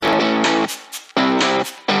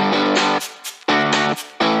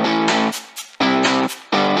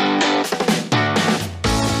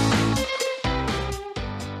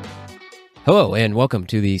Hello and welcome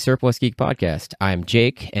to the Surplus Geek Podcast. I'm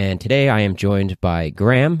Jake, and today I am joined by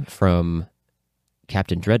Graham from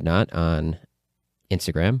Captain Dreadnought on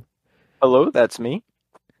Instagram. Hello, that's me.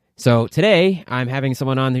 So today I'm having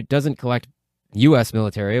someone on who doesn't collect U.S.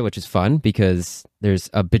 militaria, which is fun because there's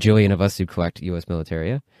a bajillion of us who collect U.S.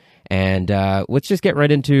 militaria. And let's just get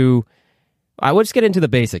right into. We'll just get into the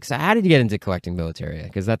basics. How did you get into collecting militaria?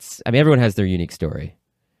 Because everyone has their unique story.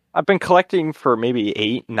 I've been collecting for maybe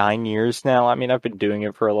 8, 9 years now. I've been doing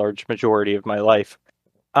it for a large majority of my life.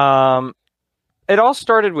 Um, it all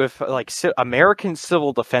started with American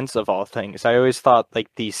civil defense of all things. I always thought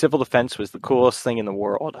the civil defense was the coolest thing in the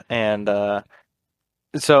world, and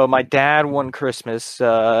so my dad one Christmas,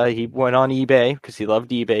 he went on eBay because he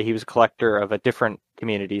loved eBay. He was a collector of a different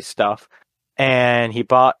community stuff, and he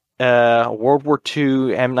bought a World War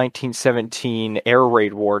II M1917 Air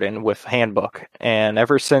Raid Warden with handbook. And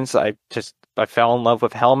ever since, I fell in love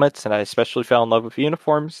with helmets, and I especially fell in love with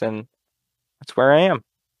uniforms, and that's where I am.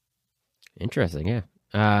 Interesting, yeah.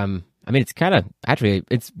 It's kind of actually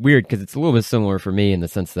it's weird because it's a little bit similar for me in the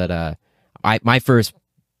sense that my first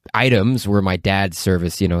items were my dad's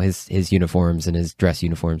service, his uniforms and his dress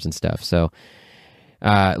uniforms and stuff. So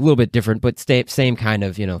a little bit different, but same kind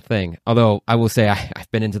of thing. Although I will say I've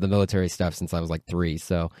been into the military stuff since I was like 3,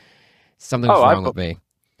 so something's wrong with me.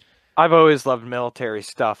 I've always loved military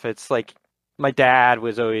stuff. It's like my dad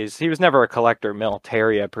he was never a collector of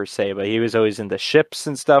militaria per se, but he was always into ships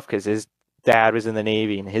and stuff because his dad was in the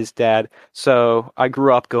Navy and his dad. So I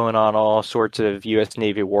grew up going on all sorts of U.S.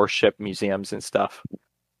 Navy warship museums and stuff.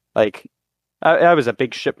 I was a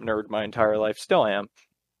big ship nerd my entire life. Still am.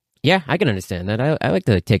 Yeah, I can understand that. I like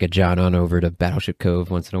to take a John on over to Battleship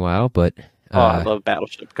Cove once in a while, but I love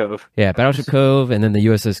Battleship Cove. Yeah, Battleship Cove, and then the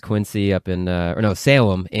USS Quincy up in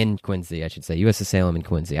Salem in Quincy, I should say. USS Salem in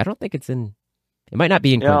Quincy. I don't think it's in. It might not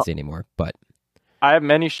be in Quincy anymore, but I have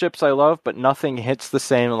many ships I love, but nothing hits the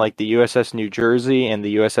same like the USS New Jersey and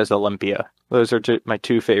the USS Olympia. Those are my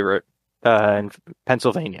two favorite in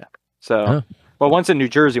Pennsylvania. So, well, one's in New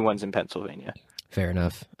Jersey, one's in Pennsylvania. Fair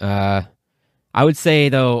enough. I would say,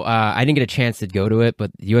 though, I didn't get a chance to go to it, but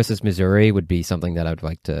USS Missouri would be something that I would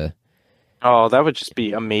like to. Oh, that would just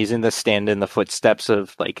be amazing to stand in the footsteps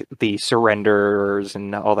of like the surrenderers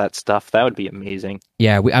and all that stuff. That would be amazing.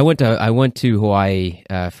 Yeah, I went to Hawaii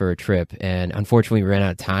for a trip, and unfortunately, we ran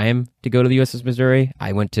out of time to go to the USS Missouri.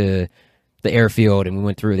 I went to the airfield, and we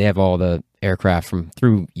went through. They have all the aircraft from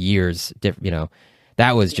through years.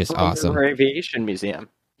 That was just awesome. Aviation Museum.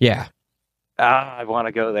 Yeah. I want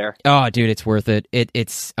to go there. Oh, dude, it's worth it.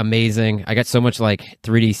 It's amazing. I got so much like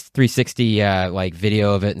 360 like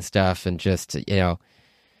video of it and stuff, and just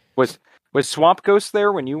Was Swamp Ghost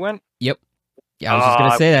there when you went? Yep. Yeah, I was just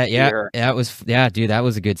gonna say that. Yeah, dude, that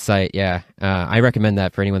was a good site. Yeah, I recommend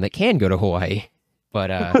that for anyone that can go to Hawaii.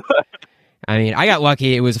 But I got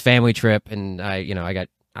lucky. It was a family trip, and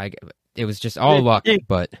it was just all luck.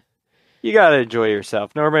 But you gotta enjoy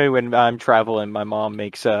yourself. Normally, when I'm traveling, my mom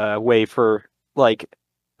makes a way for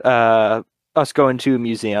us going to a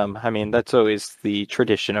museum. That's always the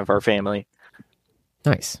tradition of our family.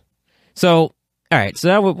 Nice. So, all right.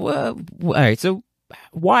 So all right. So,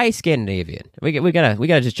 why Scandinavian? We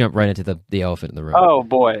gotta just jump right into the elephant in the room. Oh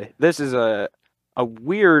boy, this is a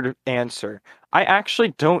weird answer. I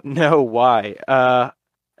actually don't know why.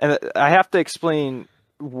 And I have to explain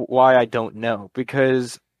why I don't know,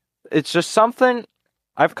 because it's just something.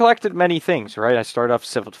 I've collected many things, right? I started off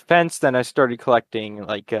civil defense, then I started collecting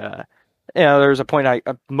there was a point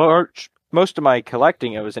most of my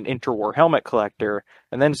collecting, I was an interwar helmet collector,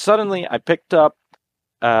 and then suddenly I picked up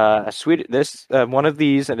one of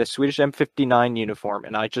these and a Swedish M59 uniform,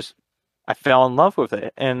 and I fell in love with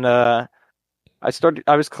it. And I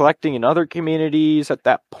was collecting in other communities at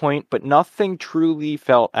that point, but nothing truly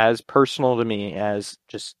felt as personal to me as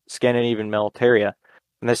just Scandinavian militaria.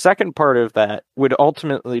 And the second part of that would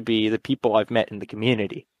ultimately be the people I've met in the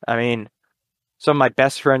community. Some of my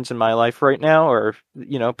best friends in my life right now are,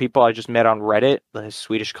 people I just met on Reddit, the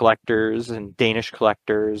Swedish collectors and Danish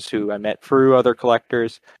collectors who I met through other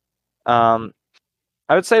collectors. I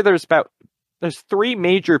would say there's 3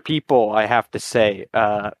 major people I have to say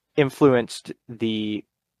influenced the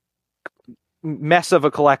mess of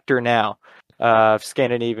a collector now of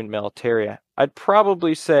Scandinavian militaria. I'd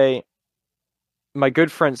probably say my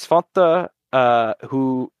good friend Svante,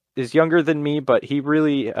 who is younger than me, but he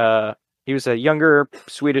really he was a younger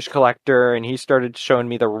Swedish collector, and he started showing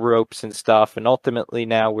me the ropes and stuff. And ultimately,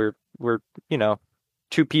 now we're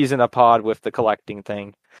 2 peas in a pod with the collecting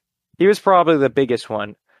thing. He was probably the biggest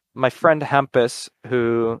one. My friend Hampus,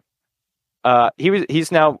 who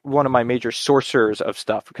He's now one of my major sourcers of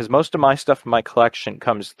stuff because most of my stuff in my collection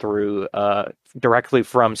comes through directly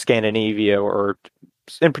from Scandinavia or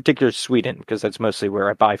in particular Sweden because that's mostly where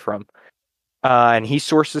I buy from. And he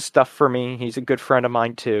sources stuff for me. He's a good friend of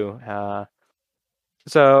mine too. And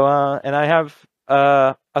I have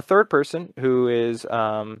a third person who is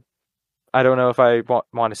I don't know if I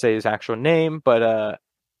want to say his actual name, but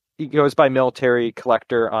he goes by Military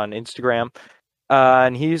Collector on Instagram.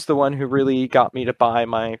 And he's the one who really got me to buy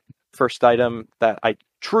my first item that I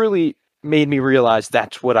truly made me realize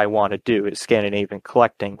that's what I want to do is Scandinavian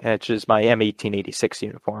collecting, which is my M1886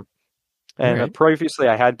 uniform. And previously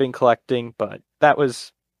I had been collecting, but that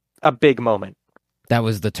was a big moment. That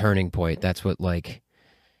was the turning point. That's what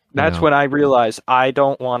That's when I realized I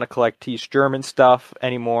don't want to collect East German stuff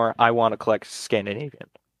anymore. I want to collect Scandinavian.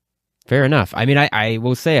 Fair enough. I mean, I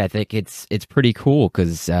will say I think it's pretty cool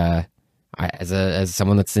because as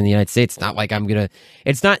someone that's in the United States, it's not like I'm gonna.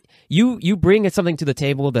 It's not you bring something to the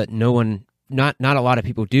table that not a lot of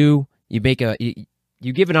people do. You make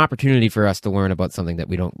you give an opportunity for us to learn about something that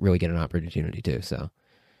we don't really get an opportunity to. So,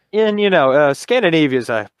 and Scandinavia is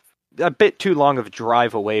a bit too long of a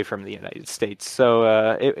drive away from the United States,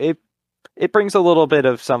 so it brings a little bit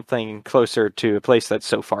of something closer to a place that's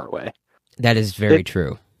so far away. That is very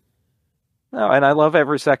true. No, and I love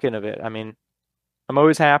every second of it. I mean, I'm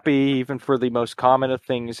always happy, even for the most common of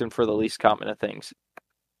things and for the least common of things.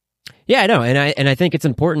 Yeah, I know, and I think it's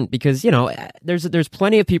important because there's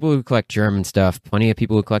plenty of people who collect German stuff, plenty of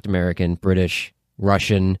people who collect American, British,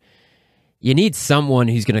 Russian. You need someone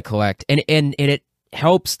who's going to collect, and it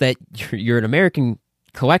helps that you're an American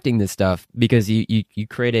collecting this stuff because you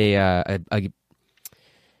create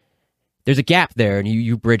there's a gap there, and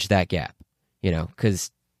you bridge that gap,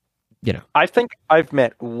 because. I think I've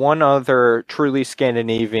met one other truly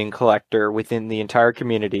Scandinavian collector within the entire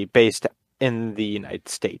community based in the United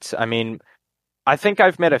States. I mean, I think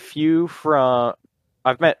I've met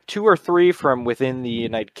I've met 2 or 3 from within the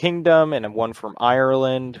United Kingdom and one from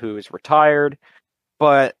Ireland who is retired.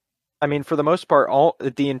 But I mean, for the most part,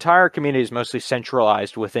 the entire community is mostly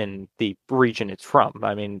centralized within the region it's from.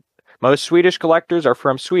 I mean, most Swedish collectors are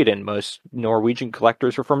from Sweden. Most Norwegian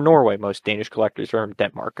collectors are from Norway. Most Danish collectors are from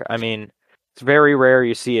Denmark. I mean, it's very rare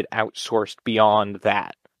you see it outsourced beyond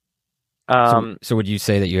that. So would you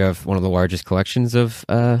say that you have one of the largest collections of,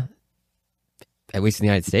 at least in the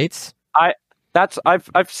United States?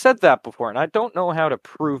 I've said that before, and I don't know how to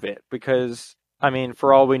prove it because, I mean,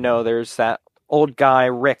 for all we know, there's that old guy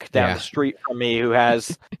Rick down the street from me who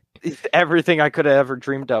has everything I could have ever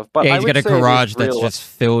dreamed of. But he's got a garage that's just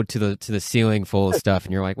filled to the ceiling full of stuff,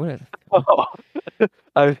 and you're like, what?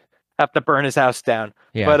 I have to burn his house down.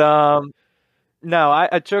 Yeah. But no,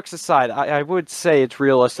 jokes aside, I would say it's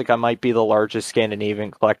realistic. I might be the largest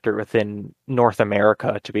Scandinavian collector within North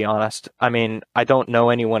America, to be honest. I mean, I don't know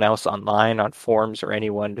anyone else online on forums or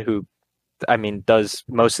anyone who, I mean, does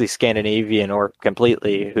mostly Scandinavian or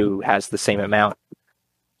completely who has the same amount.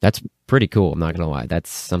 That's pretty cool. I'm not gonna lie. That's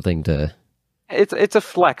something to. It's a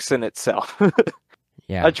flex in itself.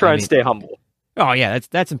 Yeah, I try and stay humble. Oh yeah,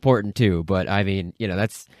 that's important too. But I mean,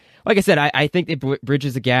 that's like I said. I think it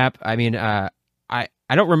bridges the gap. I mean, I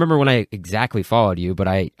don't remember when I exactly followed you, but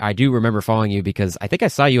I do remember following you because I think I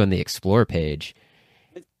saw you on the Explore page.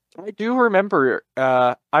 I do remember.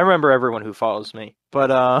 I remember everyone who follows me,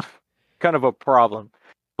 but kind of a problem.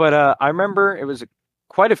 But I remember it was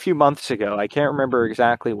quite a few months ago. I can't remember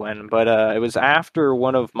exactly when, but it was after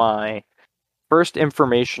one of my first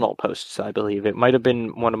informational posts, I believe. It might have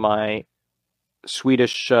been one of my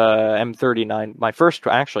Swedish M39. My first,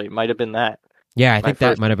 actually, it might have been that. Yeah, I think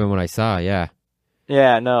that might have been what I saw, yeah.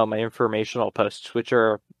 Yeah, no, my informational posts, which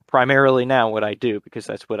are primarily now what I do, because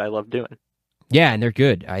that's what I love doing. Yeah, and they're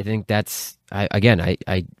good. I think that's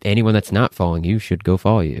anyone that's not following you should go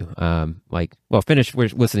follow you. Finish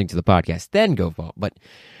listening to the podcast, then go follow. But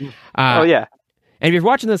oh yeah, and if you're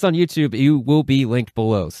watching this on YouTube, you will be linked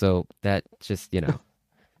below. So that just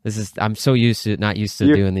this is I'm so not used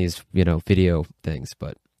to doing these video things,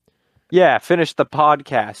 but yeah, finish the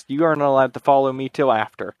podcast. You aren't allowed to follow me till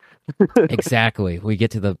after. Exactly, we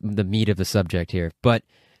get to the meat of the subject here, but.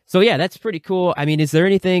 So yeah, that's pretty cool. I mean, is there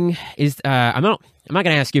anything? I'm not going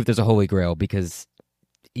to ask you if there's a Holy Grail because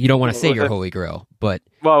you don't want to say your Holy Grail. But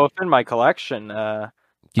within my collection, do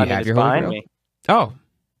you have your Holy Grail? Me. Oh,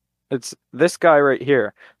 it's this guy right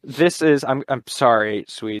here. This is I'm sorry,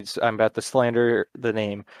 Swedes. I'm about to slander the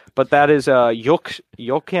name, but that is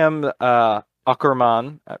Joachim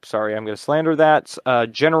Ackerman. I'm sorry, I'm going to slander that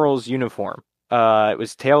general's uniform. It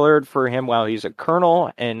was tailored for him while he's a colonel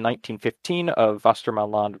in 1915 of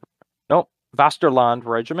Vasterland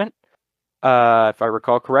Regiment. if I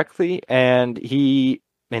recall correctly, and he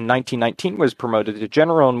in 1919 was promoted to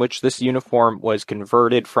general, in which this uniform was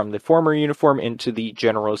converted from the former uniform into the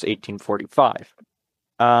general's 1845.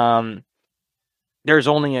 There's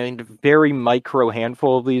only a very micro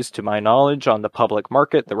handful of these, to my knowledge, on the public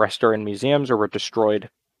market. The rest are in museums or were destroyed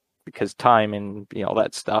because time and all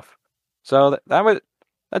that stuff. So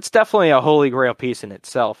that's definitely a holy grail piece in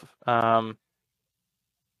itself.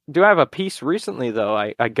 Do have a piece recently though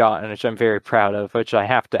I got, and which I'm very proud of, which I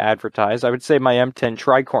have to advertise. I would say my M10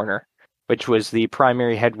 Tricorner, which was the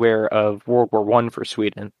primary headwear of World War One for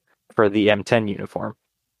Sweden for the M10 uniform.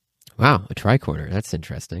 Wow, a tricorner. That's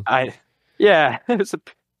interesting. Yeah, it was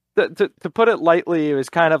to put it lightly, it was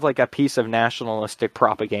kind of like a piece of nationalistic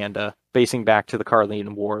propaganda basing back to the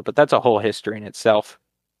Carlin War, but that's a whole history in itself.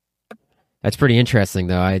 That's pretty interesting,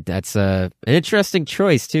 though. That's an interesting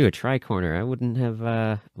choice too. A tricorner. I wouldn't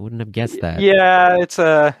have guessed that. Yeah,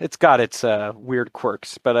 it's got its weird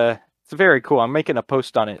quirks, but it's very cool. I'm making a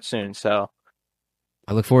post on it soon, so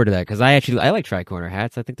I look forward to that because I like tricorner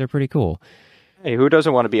hats. I think they're pretty cool. Hey, who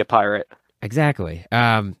doesn't want to be a pirate? Exactly.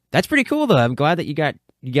 That's pretty cool, though. I'm glad that you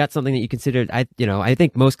got something that you considered. I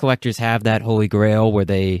think most collectors have that holy grail where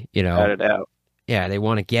they, got it out. Yeah, they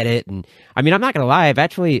want to get it. And I mean, I'm not going to lie. I've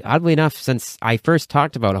actually, oddly enough, since I first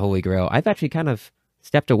talked about a Holy Grail, I've actually kind of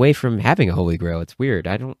stepped away from having a Holy Grail. It's weird.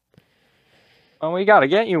 I don't. Well, we got to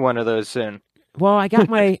get you one of those soon. Well, I got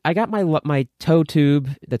my toe tube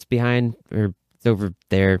that's behind or it's over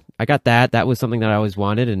there. I got that. That was something that I always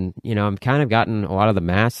wanted. And, I'm kind of gotten a lot of the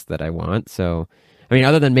masks that I want. So, I mean,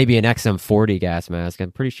 other than maybe an XM40 gas mask,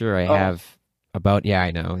 I'm pretty sure I have.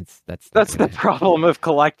 I know that's the problem of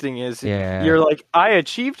collecting is you're like, I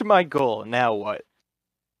achieved my goal, now what?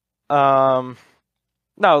 No,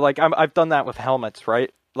 like I've done that with helmets, right?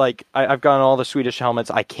 Like I've gotten all the Swedish helmets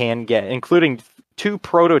I can get, including 2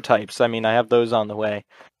 prototypes. I mean, I have those on the way,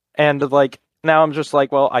 and like now I'm just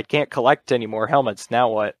like, well, I can't collect any more helmets. Now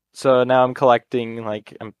what? So now I'm collecting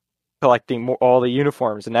more, all the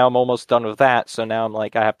uniforms, and now I'm almost done with that. So now I'm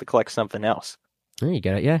like, I have to collect something else. You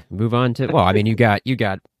got it. Yeah. Move on to. Well, I mean, you got.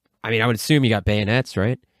 I mean, I would assume you got bayonets,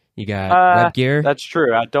 right? You got web gear. That's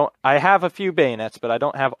true. I have a few bayonets, but I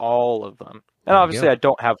don't have all of them. And obviously, I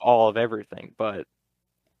don't have all of everything. But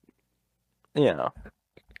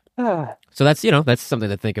So that's something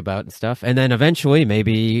to think about and stuff. And then eventually,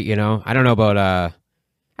 maybe I don't know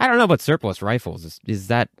about surplus rifles. Is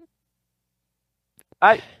that?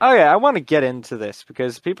 I want to get into this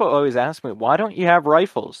because people always ask me, why don't you have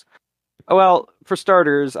rifles? Well, for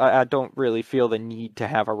starters, I don't really feel the need to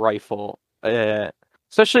have a rifle,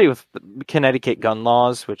 especially with Connecticut gun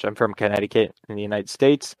laws, which I'm from Connecticut in the United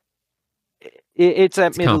States. It's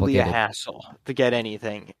admittedly a hassle to get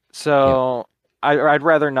anything. So I'd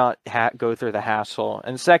rather not go through the hassle.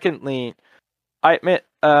 And secondly, I admit,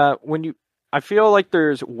 I feel like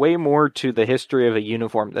there's way more to the history of a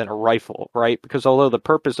uniform than a rifle, right? Because although the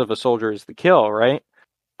purpose of a soldier is to kill, right?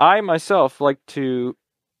 I myself like to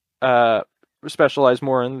specialize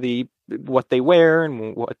more in what they wear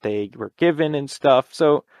and what they were given and stuff.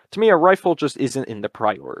 So to me, a rifle just isn't in the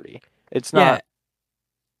priority. It's not.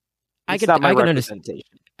 I can understand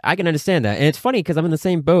that, and it's funny because I'm in the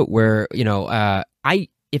same boat where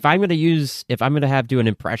if I'm going to do an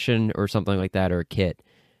impression or something like that or a kit,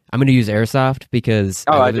 I'm going to use airsoft because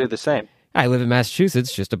I do the same. I live in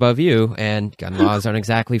Massachusetts, just above you, and gun laws aren't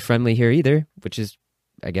exactly friendly here either, which is,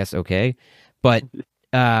 I guess, okay, but.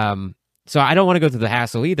 So I don't want to go through the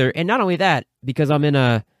hassle either. And not only that, because I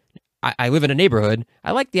live in a neighborhood,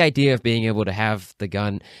 I like the idea of being able to have the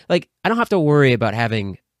gun. Like, I don't have to worry about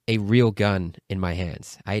having a real gun in my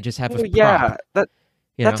hands. I just have a prop. Yeah,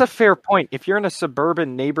 that's a fair point. If you're in a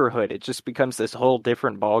suburban neighborhood, it just becomes this whole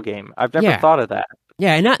different ballgame. I've never thought of that.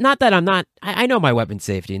 Yeah, and not that I'm not. I know my weapon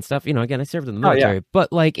safety and stuff. Again, I served in the military,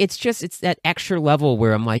 but like, it's that extra level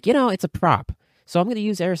where I'm like, it's a prop, so I'm going to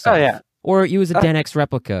use airsoft. Oh yeah. Or use a Den-X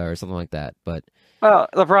replica or something like that. But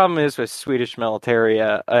the problem is with Swedish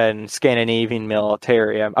militaria and Scandinavian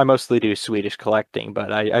militaria. I mostly do Swedish collecting,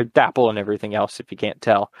 but I dabble in everything else if you can't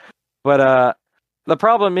tell. But the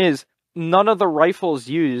problem is none of the rifles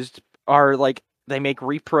used are like they make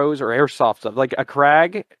repros or airsoft stuff. Like a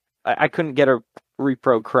Krag, I couldn't get a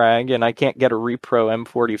repro Krag, and I can't get a repro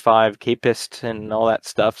M45 Capist and all that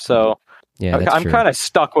stuff. So I'm kind of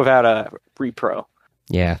stuck without a repro.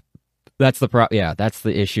 Yeah. That's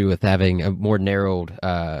the issue with having a more narrowed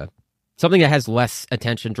something that has less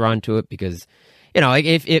attention drawn to it because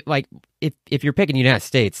if you're picking the United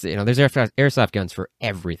States, there's airsoft guns for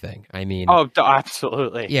everything. I mean,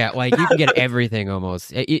 absolutely. Yeah, like you can get everything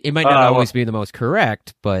almost. It might not always be the most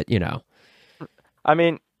correct, but I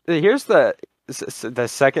mean, here's the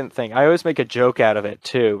second thing. I always make a joke out of it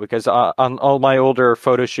too, because on all my older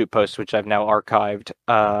photo shoot posts, which I've now archived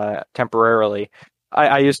temporarily,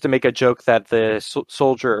 I used to make a joke that the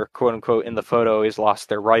soldier, quote unquote, in the photo always lost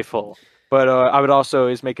their rifle. But I would also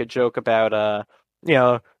always make a joke about, you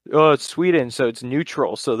know, oh, it's Sweden, so it's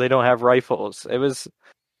neutral, so they don't have rifles. It was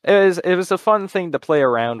a fun thing to play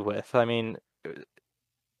around with. I mean,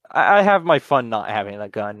 I have my fun not having a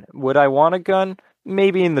gun. Would I want a gun?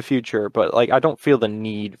 Maybe in the future, but like I don't feel the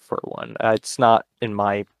need for one. It's not in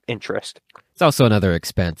my interest. It's also another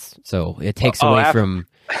expense, so it takes away from.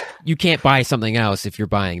 You can't buy something else if you're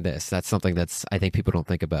buying this. That's something that's I think people don't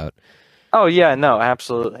think about. Oh yeah, no,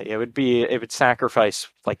 absolutely. It would sacrifice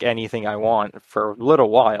like anything I want for a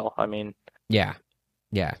little while. I mean, Yeah,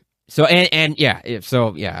 yeah. So and yeah,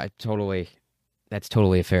 so yeah, totally. That's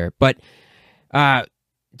totally fair. But uh,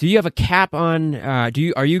 do you have a cap on? Are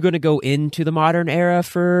you going to go into the modern era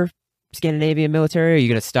for Scandinavian military? Are you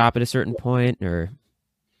going to stop at a certain point, or?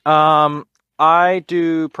 um, I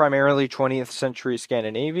do primarily 20th century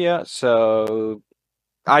Scandinavia, so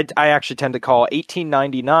I actually tend to call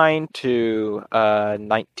 1899 to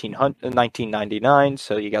 1999,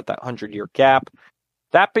 so you got that 100-year gap.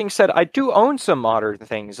 That being said, I do own some modern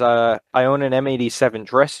things. I own an M87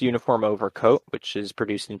 dress uniform overcoat, which is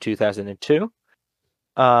produced in 2002.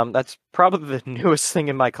 That's probably the newest thing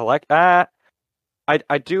in my collect. I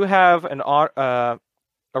do have a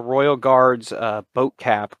Royal Guards boat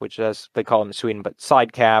cap, which is they call them in Sweden, but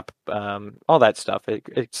side cap, all that stuff.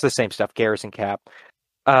 It's the same stuff, garrison cap,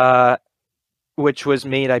 uh, which was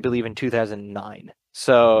made, I believe, in 2009.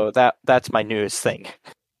 So that's my newest thing.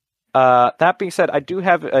 That being said, I do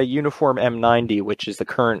have a uniform M90, which is the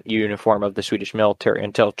current uniform of the Swedish military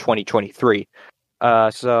until 2023.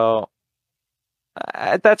 So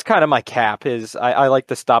that's kind of my cap. Is I like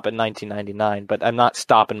to stop at 1999, but I'm not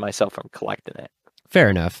stopping myself from collecting it. Fair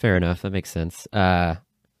enough. Fair enough. That makes sense. They're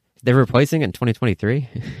replacing it in 2023.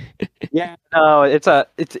 Yeah, no, it's a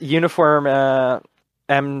uniform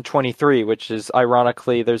M23, which is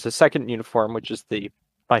ironically there's a second uniform, which is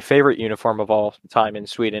my favorite uniform of all time in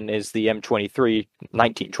Sweden is the M23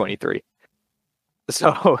 1923.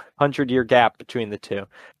 So 100-year gap between the two.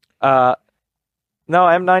 No,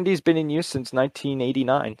 M90's been in use since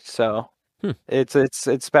 1989, so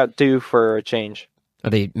it's about due for a change. Are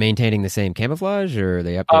they maintaining the same camouflage, or are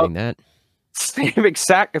they updating that? Same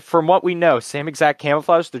exact, from what we know, same exact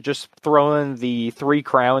camouflage. They're just throwing the 3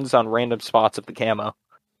 crowns on random spots of the camo.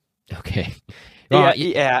 Okay. Well,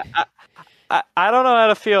 yeah. I don't know how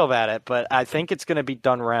to feel about it, but I think it's going to be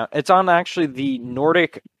done around. It's on actually the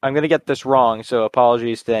Nordic. I'm going to get this wrong, so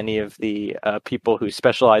apologies to any of the people who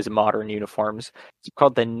specialize in modern uniforms. It's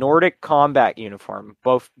called the Nordic Combat Uniform.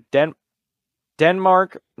 Both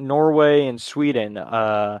Denmark, Norway, and Sweden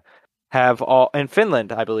have all, and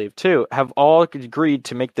Finland, I believe, too, have all agreed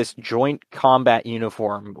to make this joint combat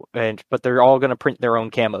uniform, but they're all going to print their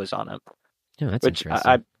own camos on it. Yeah, that's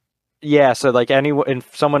interesting. Yeah, so like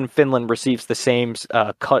if someone in Finland receives the same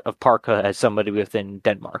cut of parka as somebody within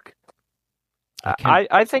Denmark.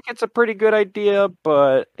 I think it's a pretty good idea,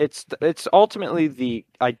 but it's ultimately the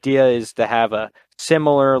idea is to have a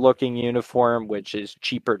similar looking uniform, which is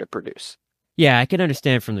cheaper to produce. Yeah, I can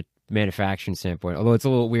understand from the manufacturing standpoint, although it's a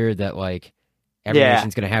little weird that like every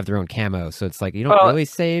nation's going to have their own camo, so it's like you don't really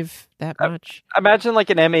save that much. Imagine like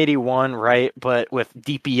an M81, right, but with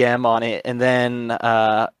DPM on it, and then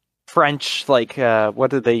French, like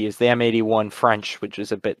what did they use? The M81 French, which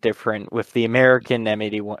is a bit different with the American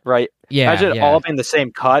M81, right? Yeah, imagine all being the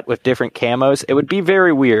same cut with different camos. It would be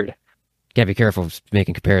very weird. Gotta be careful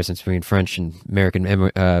making comparisons between French and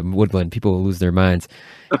American woodland. People will lose their minds.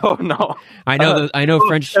 Oh no! I know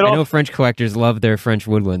French collectors love their French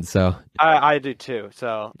woodlands. So I do too.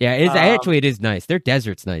 So yeah, it is nice. Their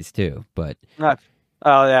desert's nice too, but.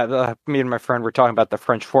 Oh yeah, me and my friend were talking about the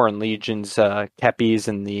French Foreign Legion's kepis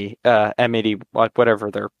and the M80, whatever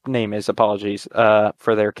their name is. Apologies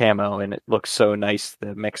for their camo, and it looks so nice.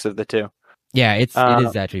 The mix of the two. Yeah, it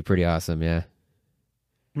is actually pretty awesome. Yeah.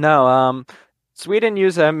 No, Sweden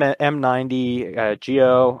used M90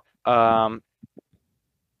 Geo.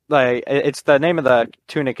 Like it's the name of the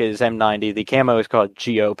tunic is M90. The camo is called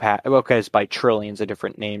Geo Okay, it's by trillions of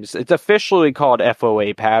different names. It's officially called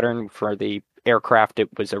FOA pattern for the aircraft it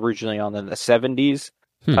was originally on in the 70s.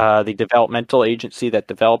 The developmental agency that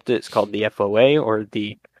developed it is called the FOA, or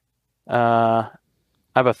the I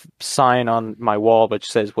have a sign on my wall which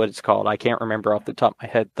says what it's called. I can't remember off the top of my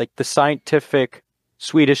head. Like the Scientific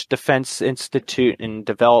Swedish Defense Institute and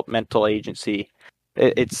Developmental Agency.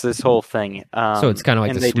 It's this whole thing. So it's kind of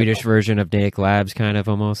like And the they Swedish version of Natick Labs, kind of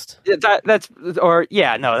almost. that's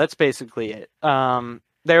basically it.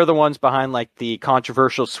 They're the ones behind like the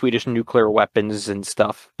controversial Swedish nuclear weapons and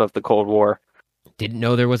stuff of the Cold War. Didn't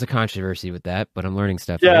know there was a controversy with that, but I'm learning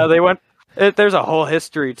stuff Yeah, here. they went. There's a whole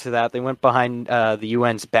history to that. They went behind the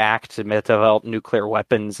UN's back to develop nuclear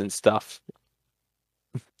weapons and stuff.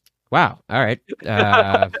 Wow. All right.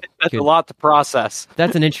 That's Good. a lot to process.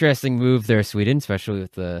 That's an interesting move there, Sweden, especially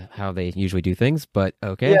with how they usually do things. But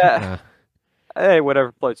okay. Yeah. Hey,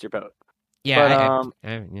 whatever floats your boat. Yeah. But,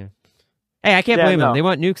 yeah. Hey, I can't Yeah, blame them. no. They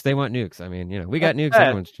want nukes. They want nukes. I mean, we got nukes. Yeah,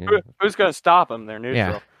 Everyone's, Who's going to stop them? They're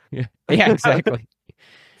neutral. yeah. Yeah, exactly.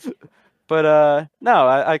 But no,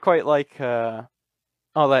 I quite like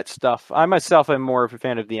all that stuff. I myself am more of a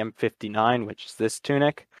fan of the M59, which is this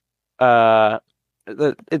tunic.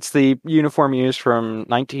 It's the uniform used from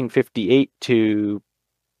 1958 to.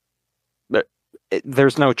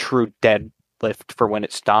 There's no true deadlift for when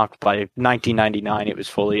it stopped. By 1999, it was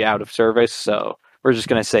fully out of service. So we're just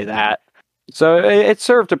going to say that. So it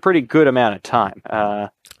served a pretty good amount of time. I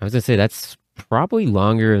was gonna say that's probably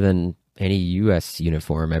longer than any U.S.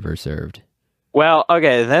 uniform ever served. Well,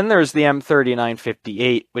 okay, then there's the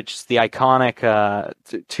M3958, which is the iconic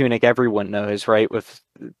tunic everyone knows, right?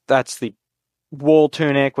 That's the wool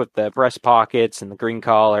tunic with the breast pockets and the green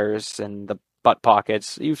collars and the butt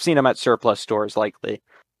pockets. You've seen them at surplus stores, likely.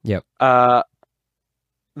 Yep.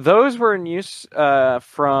 Those were in use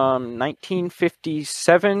from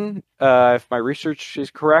 1957, if my research is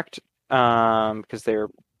correct, because they're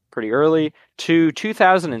pretty early, to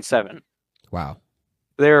 2007. Wow.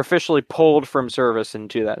 They were officially pulled from service in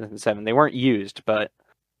 2007. They weren't used, but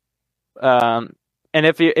and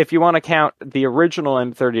if you want to count the original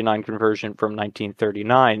M39 conversion from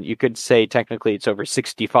 1939, you could say technically it's over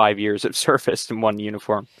 65 years of service in one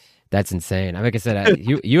uniform. That's insane. Like I said,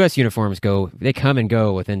 U.S. uniforms they come and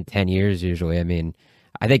go within 10 years usually. I mean,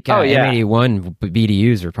 I think M81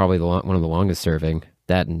 BDUs are probably one of the longest serving.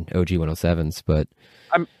 That and OG 107s, but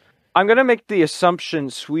I'm going to make the assumption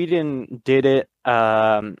Sweden did it.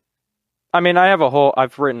 I mean,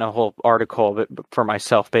 I've written a whole article for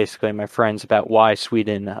myself, basically, and my friends, about why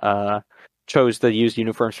Sweden chose to use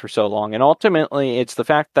uniforms for so long. And ultimately, it's the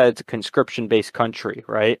fact that it's a conscription-based country,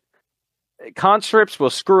 right? Conscripts will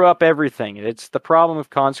screw up everything. It's the problem with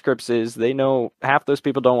conscripts is they know half those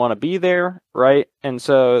people don't want to be there, right? And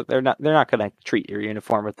so they're not going to treat your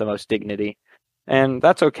uniform with the most dignity. And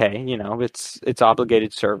that's okay, it's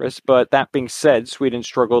obligated service. But that being said, Sweden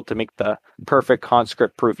struggled to make the perfect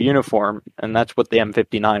conscript-proof uniform, and that's what the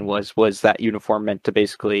M59 was that uniform meant to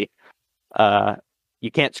basically,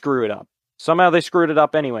 you can't screw it up. Somehow they screwed it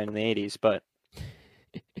up anyway in the 80s, but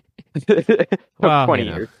it took 20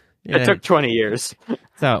 years. Yeah, it took 20 years. That's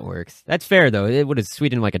how it works. That's fair, though. What is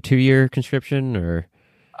Sweden, like a 2-year conscription, or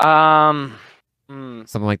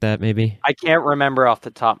something like that, maybe? I can't remember off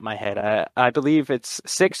the top of my head. I believe it's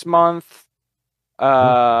 6 month,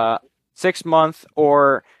 6 month,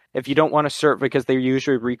 or if you don't want to serve, because they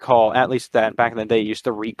usually recall, at least that back in the day, used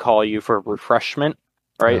to recall you for refreshment,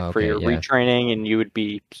 right? For your retraining, and you would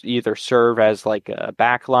be either serve as like a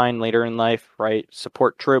backline later in life, right?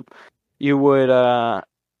 Support troop. You would,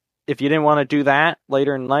 if you didn't want to do that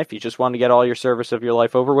later in life, you just wanted to get all your service of your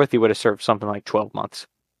life over with, you would have served something like 12 months.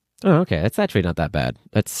 Oh, okay. That's actually not that bad.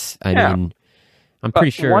 I mean, I'm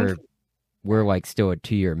pretty sure we're like still a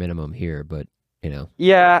 2-year minimum here, but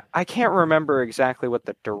Yeah, I can't remember exactly what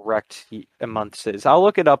the direct months is. I'll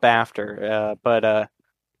look it up after. But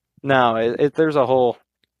no, there's a whole.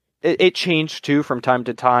 It changed too from time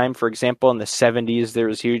to time. For example, in the 70s, there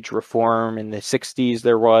was huge reform. In the 60s,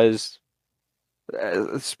 there was.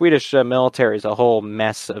 Swedish military is a whole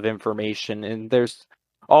mess of information, and there's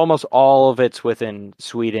almost all of it's within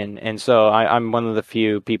Sweden, and so I'm one of the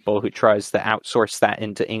few people who tries to outsource that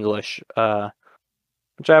into English,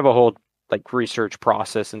 which I have a whole research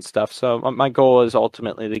process and stuff. So my goal is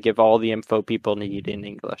ultimately to give all the info people need in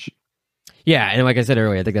English. Yeah, and like I said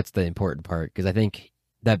earlier, I think that's the important part, because I think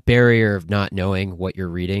that barrier of not knowing what you're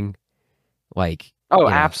reading,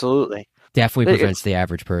 absolutely. Definitely prevents the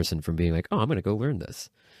average person from being like, oh, I'm going to go learn this.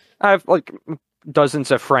 I have dozens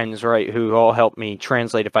of friends, right, who all help me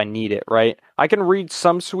translate if I need it, right? I can read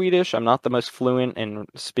some Swedish. I'm not the most fluent in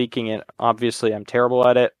speaking it. Obviously, I'm terrible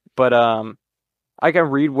at it. But I can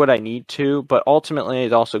read what I need to. But ultimately,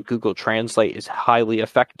 it's also Google Translate is highly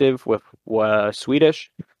effective with Swedish.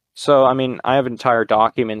 So, I mean, I have entire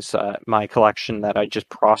documents, my collection, that I just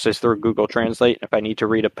process through Google Translate. If I need to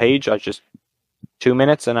read a page, I just 2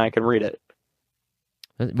 minutes and I can read it.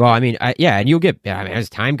 Well, I mean, and you'll get. I mean, as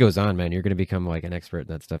time goes on, man, you're going to become like an expert in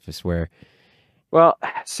that stuff. I swear. Well,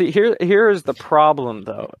 see, here is the problem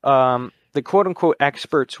though. The quote unquote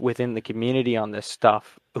experts within the community on this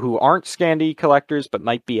stuff who aren't Scandi collectors but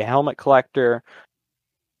might be a helmet collector,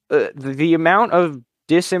 the amount of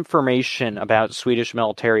disinformation about Swedish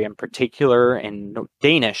military in particular and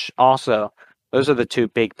Danish also, those are the two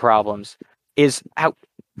big problems, is out.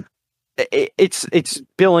 It's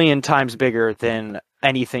billion times bigger than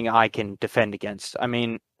anything I can defend against. I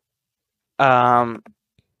mean, um,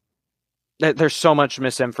 there's so much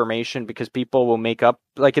misinformation because people will make up,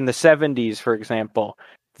 like in the 70s, for example,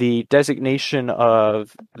 the designation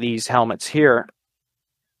of these helmets here.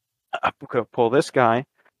 I'm going to pull this guy,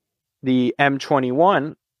 the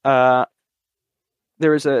M21.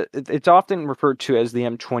 It's often referred to as the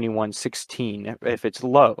M2116 if it's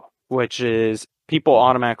low, which is people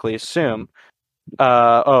automatically assume, it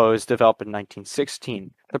was developed in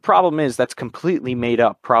 1916. The problem is that's completely made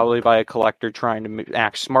up, probably by a collector trying to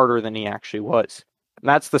act smarter than he actually was. And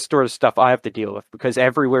that's the sort of stuff I have to deal with, because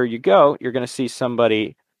everywhere you go, you're going to see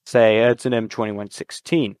somebody say it's an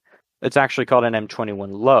M2116. It's actually called an M21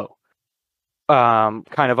 low.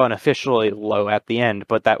 Kind of unofficially low at the end,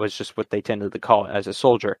 but that was just what they tended to call it as a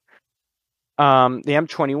soldier. The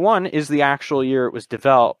M21 is the actual year it was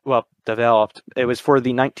developed. It was for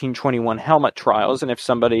the 1921 helmet trials, and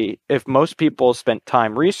if most people spent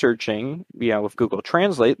time researching, with Google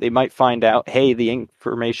Translate, they might find out, hey, the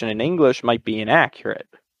information in English might be inaccurate.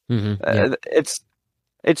 Yeah. It's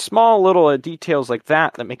small little details like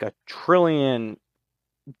that make a trillion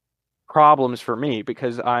problems for me,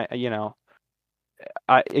 because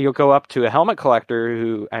you'll go up to a helmet collector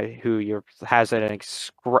who has an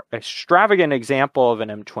extravagant example of an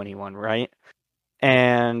M21, right?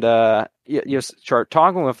 And you start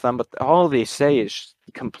talking with them, but all they say is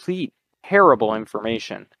complete terrible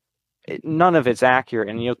information. None of it's accurate,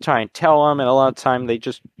 and you'll try and tell them, and a lot of time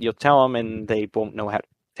you'll tell them, and they won't know how to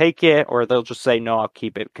take it, or they'll just say, "No, I'll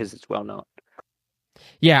keep it because it's well known."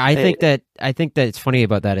 Yeah, I think that it's funny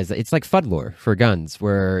about that is it's like FUD lore for guns,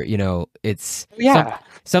 where it's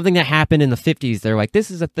something that happened in the 50s. They're like,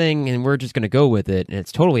 this is a thing, and we're just going to go with it, and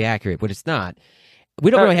it's totally accurate, but it's not. We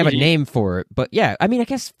don't really have a name for it, but yeah, I mean, I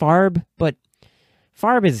guess FARB, but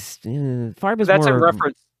FARB is that's more in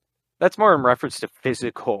reference. That's more in reference to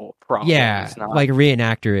physical problems. Yeah, like a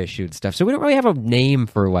reenactor issue and stuff. So we don't really have a name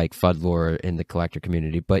for like FUD lore in the collector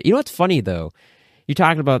community. But you know what's funny though? You're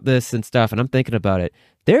talking about this and stuff, and I'm thinking about it.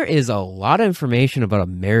 There is a lot of information about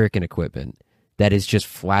American equipment that is just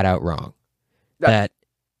flat out wrong. That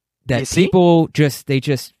people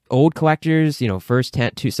just old collectors,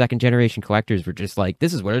 second generation collectors were just like,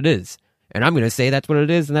 this is what it is. And I'm going to say that's what it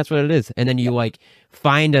is, and that's what it is. And then you like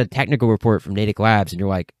find a technical report from Natick Labs, and you're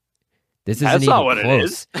like, this isn't that's even not what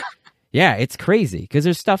close. It is. Yeah, it's crazy because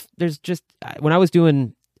there's just when I was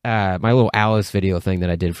doing my little Alice video thing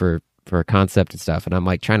that I did for a concept and stuff, and I'm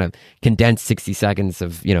like trying to condense 60 seconds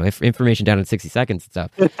of information down in 60 seconds and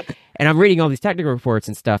stuff, and I'm reading all these technical reports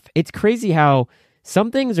and stuff. It's crazy how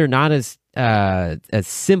some things are not as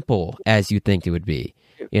simple as you think it would be.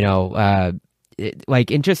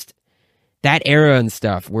 Like in just that era and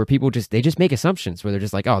stuff where people just make assumptions where they're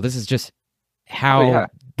just like, oh, this is just how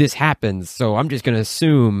this happens, so I'm just going to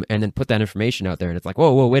assume and then put that information out there, and it's like,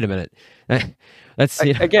 whoa, wait a minute. Let's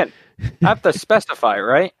see. Again, I have to specify,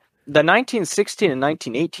 right? The 1916 and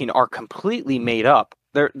 1918 are completely made up.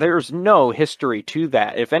 There's no history to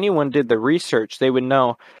that. If anyone did the research, they would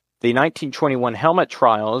know the 1921 helmet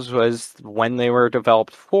trials was when they were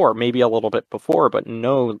developed for, maybe a little bit before, but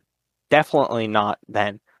no, definitely not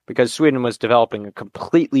then, because Sweden was developing a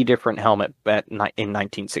completely different helmet in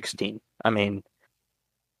 1916. I mean,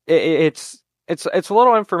 it's a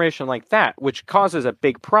little information like that, which causes a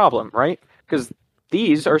big problem, right? Because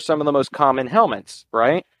these are some of the most common helmets,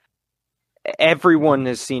 right? Everyone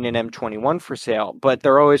has seen an M21 for sale, but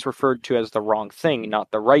they're always referred to as the wrong thing, not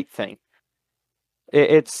the right thing.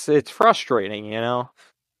 It's frustrating, Yeah,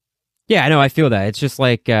 I know. I feel that. It's just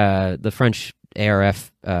like the French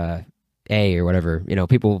ARF A or whatever.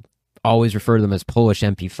 People always refer to them as Polish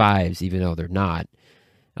MP5s, even though they're not.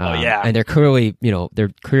 And they're clearly,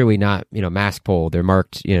 not, mask pole. They're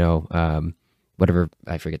marked, whatever.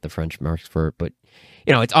 I forget the French marks for it, but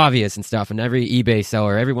it's obvious and stuff. And every eBay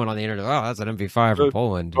seller, everyone on the internet, oh, that's an MP5 from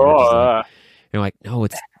Poland. You're like, no,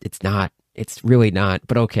 it's not. It's really not.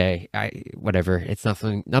 But okay, whatever. It's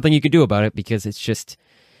nothing you could do about it because it's just,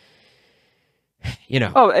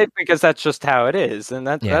 because that's just how it is, and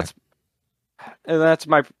that's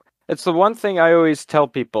my. It's the one thing I always tell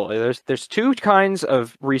people. There's two kinds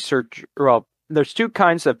of research. Well, there's two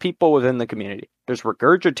kinds of people within the community. There's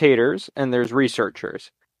regurgitators and there's researchers.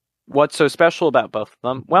 what's so special about both of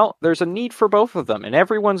them? Well, there's a need for both of them, and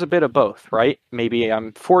everyone's a bit of both, right? Maybe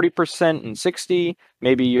I'm 40% and 60,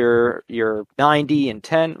 maybe you're 90 and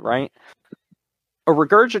 10, right? A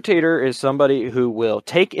regurgitator is somebody who will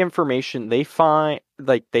take information they find,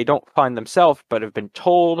 like they don't find themselves, but have been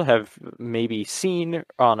told, have maybe seen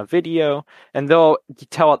on a video, and they'll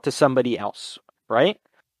tell it to somebody else, right?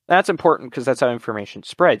 That's important because that's how information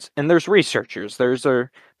spreads. And there's researchers. There's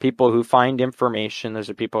people who find information.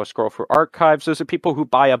 There's people who scroll through archives. There's people who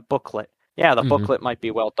buy a booklet. Yeah, the booklet might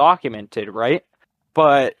be well documented, right?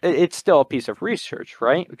 But it's still a piece of research,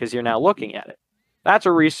 right? Because you're now looking at it. That's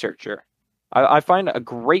a researcher. I find a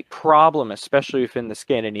great problem, especially within the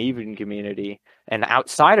Scandinavian community and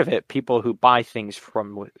outside of it, people who buy things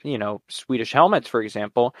from, Swedish helmets, for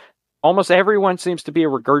example. Almost everyone seems to be a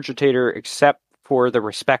regurgitator except for the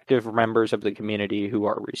respective members of the community who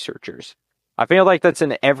are researchers. I feel like that's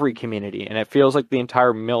in every community, and it feels like the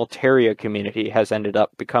entire Militaria community has ended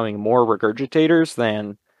up becoming more regurgitators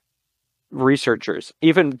than researchers,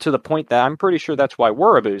 even to the point that I'm pretty sure that's why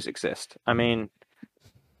Wereaboos exist. I mean,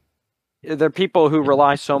 there are people who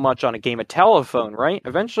rely so much on a game of telephone, right?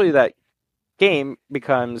 Eventually that game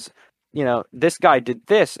becomes, this guy did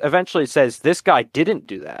this. Eventually it says, this guy didn't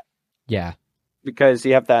do that. Yeah. Because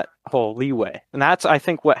you have that whole leeway. And that's, I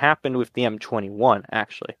think, what happened with the M21,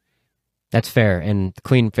 actually. That's fair, and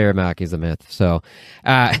clean Fairmac is a myth. So,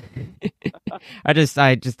 I just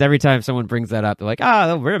every time someone brings that up, they're like,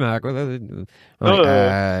 Fairmac.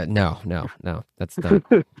 No, that's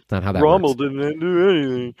not how that Rommel works. didn't do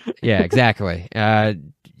anything. Yeah, exactly.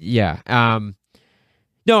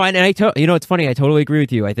 No, and it's funny. I totally agree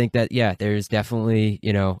with you. I think that there's definitely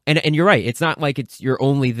and you're right. It's not like you're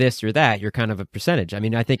only this or that. You're kind of a percentage. I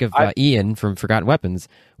mean, I think of Ian from Forgotten Weapons,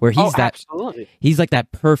 where he's absolutely. He's like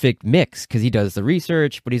that perfect mix because he does the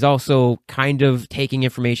research, but he's also kind of taking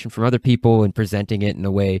information from other people and presenting it in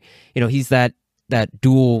a way. He's that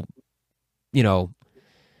dual. Yeah,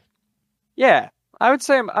 I would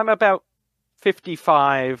say I'm about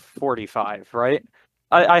 55-45, right?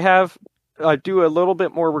 I do a little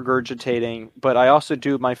bit more regurgitating, but I also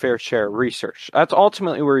do my fair share of research. That's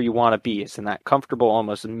ultimately where you want to be, is in that comfortable,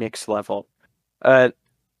 almost mixed level. Not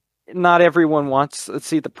everyone wants. Let's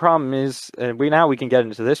see, the problem is, we can get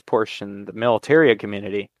into this portion, the Militaria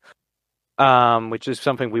community, which is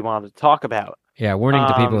something we wanted to talk about. Yeah, warning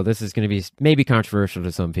to people, this is going to be maybe controversial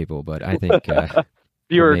to some people, but I think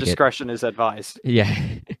viewer discretion is advised. Yeah.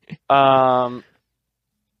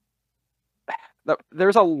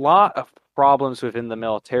 There's a lot of problems within the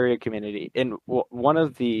Militaria community, and one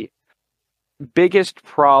of the biggest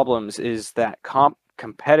problems is that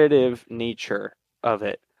competitive nature of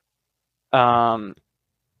it. And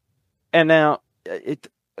now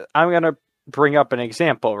I'm gonna bring up an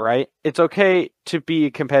example, right? It's okay to be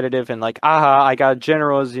competitive and like, I got a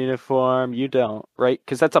general's uniform, you don't, right?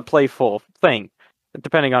 Because that's a playful thing,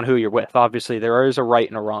 depending on who you're with. Obviously, there is a right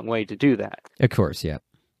and a wrong way to do that. Of course, yeah.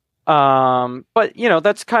 But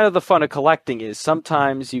that's kind of the fun of collecting, is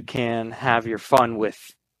sometimes you can have your fun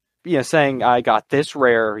with, saying I got this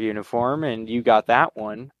rare uniform and you got that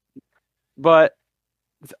one. But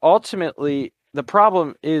ultimately the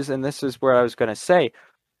problem is, and this is where I was going to say,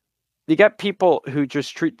 you get people who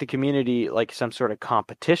just treat the community like some sort of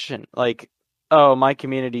competition, like, oh, my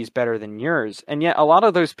community is better than yours. And yet a lot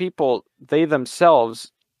of those people, they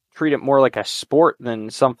themselves treat it more like a sport than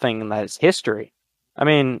something that is history. I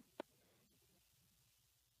mean,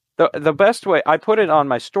 the best way, I put it on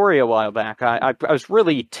my story a while back. I was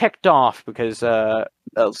really ticked off because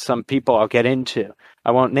some people I'll get into.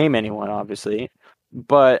 I won't name anyone, obviously,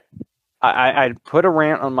 but I put a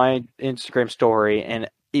rant on my Instagram story, and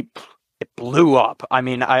it blew up. I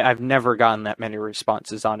mean, I've never gotten that many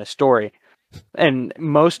responses on a story, and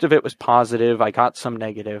most of it was positive. I got some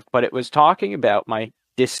negative, but it was talking about my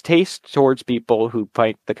distaste towards people who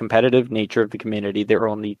fight the competitive nature of the community, their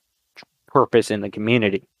only purpose in the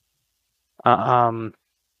community. I'm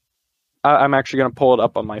actually going to pull it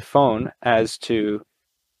up on my phone as to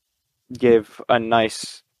give a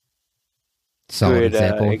nice, solid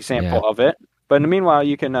good example of it. But in the meanwhile,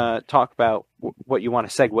 you can talk about what you want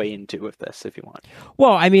to segue into with this, if you want.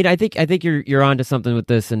 Well, I mean, I think you're onto something with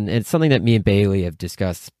this, and it's something that me and Bailey have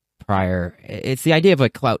discussed prior. It's the idea of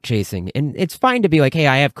like clout chasing, and it's fine to be like, hey,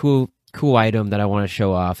 I have cool item that I want to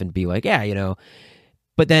show off, and be like, yeah,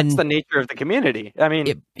 But then that's the nature of the community. I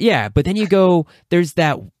mean, but then you go, there's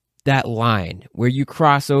that line where you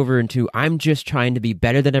cross over into, I'm just trying to be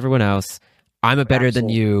better than everyone else. I'm better than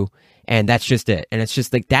you, and that's just it. And it's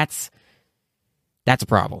just like that's a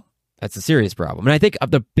problem. That's a serious problem. And I think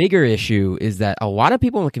the bigger issue is that a lot of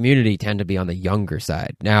people in the community tend to be on the younger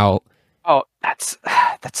side. Now, Oh, that's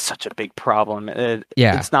such a big problem.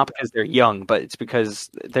 yeah, It's not because they're young, but it's because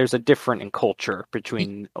there's a difference in culture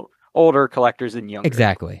between older collectors and younger.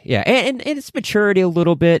 exactly. Yeah. And it's maturity a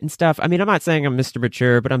little bit and stuff. I mean, I'm not saying I'm Mr.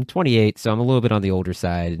 Mature, but I'm 28, so I'm a little bit on the older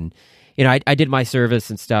side. And, I did my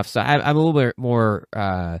service and stuff, so I'm a little bit more,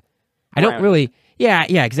 I don't really, yeah,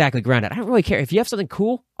 exactly, grounded. I don't really care. If you have something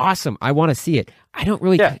cool, awesome. I want to see it. I don't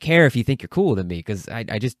really care if you think you're cooler than me because I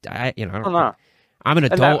don't know. I'm an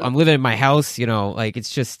adult. I'm living in my house. Like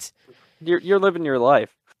it's just you're living your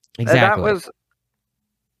life. Exactly. And that was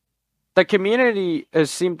the community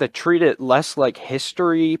has seemed to treat it less like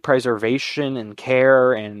history, preservation, and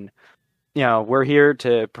care, and we're here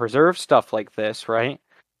to preserve stuff like this, right?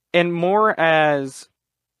 And more as,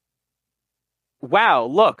 wow,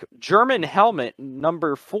 look, German helmet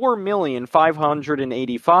number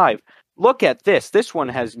 4,585,000. Look at this. This one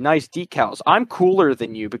has nice decals. I'm cooler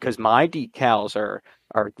than you because my decals are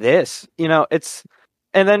this. It's,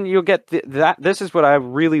 and then you'll get that. This is what I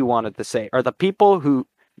really wanted to say are the people who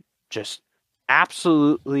just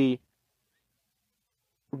absolutely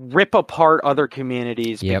rip apart other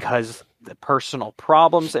communities because the personal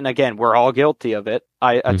problems. And again, we're all guilty of it.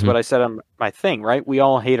 That's what I said on my thing, right? We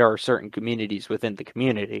all hate our certain communities within the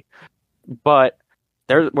community, but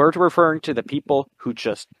we're referring to the people who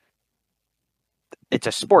just, it's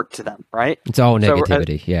a sport to them, right? It's all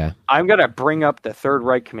negativity. Yeah. I'm going to bring up the Third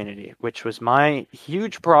Reich community, which was my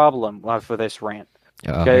huge problem for this rant.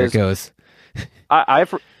 Oh, here it goes.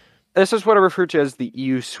 This is what I refer to as the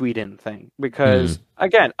EU Sweden thing, because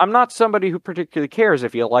again, I'm not somebody who particularly cares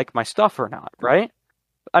if you like my stuff or not, right?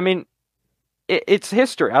 I mean, it's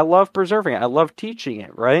history. I love preserving it. I love teaching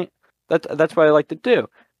it, right? That's what I like to do.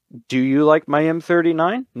 Do you like my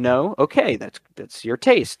M39? No? Okay, that's your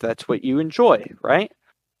taste. That's what you enjoy, right?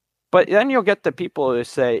 But then you'll get the people who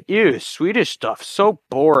say, ew, Swedish stuff, so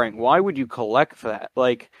boring. Why would you collect that?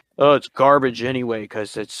 Like, oh, it's garbage anyway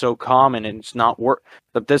because it's so common and it's not worth.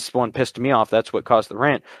 But this one pissed me off. That's what caused the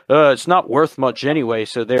rant. It's not worth much anyway,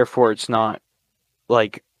 so therefore it's not,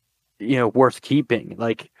 like, worth keeping.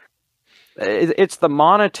 Like, it's the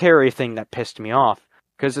monetary thing that pissed me off.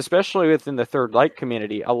 Because especially within the Third Reich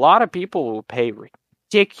community, a lot of people will pay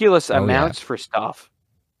ridiculous amounts for stuff.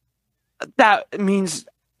 That means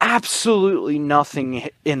absolutely nothing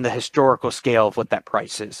in the historical scale of what that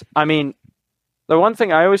price is. I mean, the one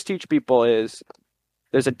thing I always teach people is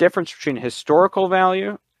there's a difference between historical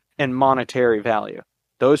value and monetary value.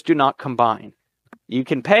 Those do not combine. You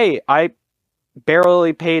can pay. I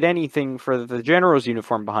barely paid anything for the general's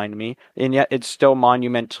uniform behind me, and yet it's still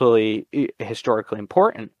monumentally historically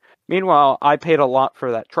important. Meanwhile, I paid a lot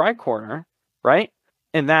for that tricorner, right?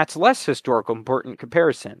 And that's less historical important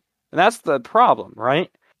comparison. And that's the problem, right?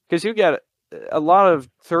 Because you get a lot of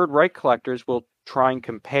Third Reich collectors will try and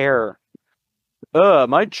compare,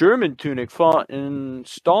 my German tunic fought in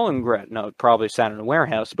Stalingrad. No, it probably sat in a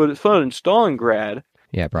warehouse, but it fought in Stalingrad.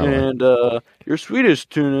 Yeah, probably. And your Swedish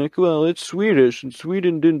tunic, well, it's Swedish, and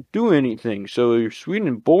Sweden didn't do anything, so you're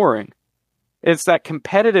Sweden boring. It's that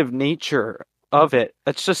competitive nature of it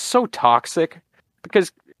that's just so toxic.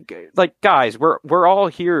 Because, like, guys, we're all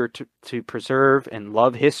here to preserve and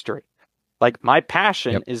love history. Like, my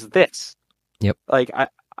passion is this. Yep. Like,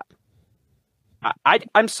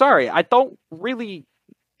 I'm sorry, I don't really.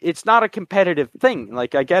 It's not a competitive thing.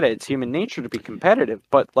 Like, I get it; it's human nature to be competitive,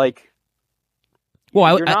 but like.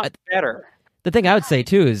 Well, you're not better. The thing I would say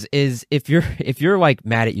too is if you're like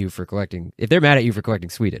mad at you for collecting, if they're mad at you for collecting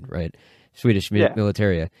Sweden, right? Swedish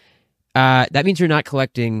militaria, that means you're not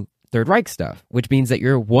collecting Third Reich stuff, which means that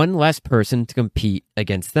you're one less person to compete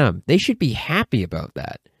against them. They should be happy about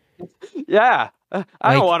that. Yeah,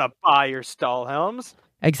 I don't want to buy your Stahlhelms.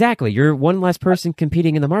 Exactly, you're one less person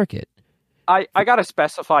competing in the market. I got to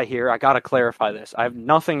specify here. I got to clarify this. I have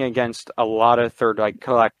nothing against a lot of Third Reich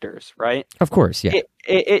collectors, right? Of course, yeah.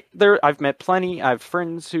 I've met plenty. I have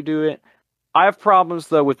friends who do it. I have problems,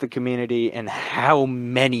 though, with the community and how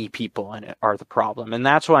many people in it are the problem. And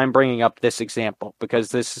that's why I'm bringing up this example,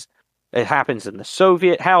 because it happens in the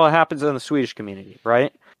Soviet, how it happens in the Swedish community,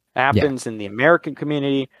 right? It happens in the American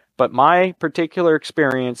community. But my particular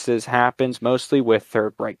experiences happens mostly with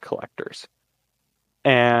Third Reich collectors.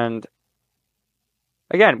 And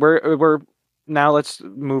again, we're now let's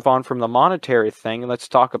move on from the monetary thing and let's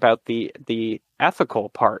talk about the ethical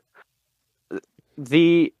part.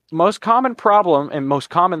 The most common problem and most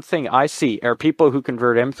common thing I see are people who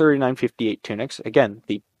convert M3958 tunics, again,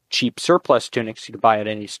 the cheap surplus tunics you can buy at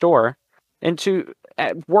any store, into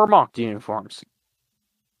Wehrmacht uniforms.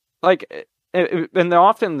 Like, and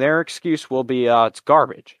often their excuse will be, it's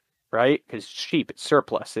garbage, right? Because it's cheap, it's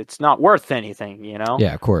surplus, it's not worth anything, you know.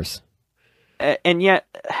 Yeah, of course. And yet,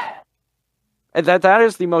 that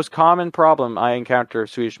is the most common problem I encounter with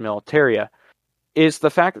Swedish militaria, is the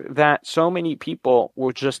fact that so many people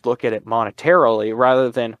will just look at it monetarily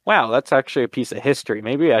rather than, wow, that's actually a piece of history.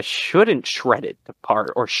 Maybe I shouldn't shred it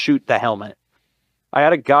apart or shoot the helmet. I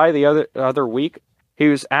had a guy the other week. He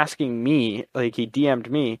was asking me, like he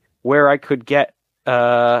DM'd me, where I could get,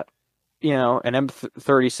 an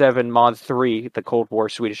M37 Mod 3, the Cold War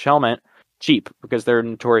Swedish helmet, cheap, because they're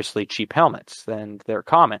notoriously cheap helmets and they're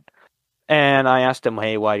common. And I asked him,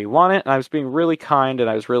 hey, why do you want it? And I was being really kind, and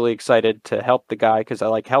I was really excited to help the guy because I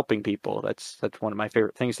like helping people. That's one of my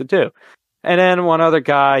favorite things to do. And then one other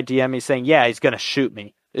guy DM me saying, yeah, he's going to shoot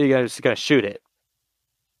me. He's going to shoot it.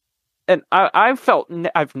 And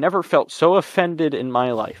I've never felt so offended in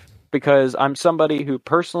my life, because I'm somebody who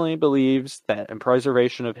personally believes that in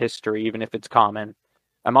preservation of history, even if it's common,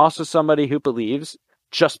 I'm also somebody who believes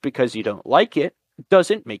just because you don't like it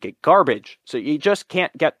doesn't make it garbage. So you just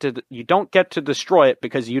you don't get to destroy it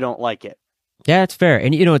because you don't like it. Yeah, it's fair.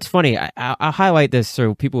 And, it's funny. I'll highlight this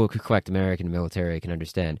so people who collect American military can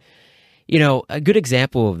understand. A good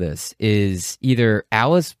example of this is either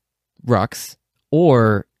Alice Rucks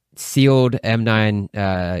or sealed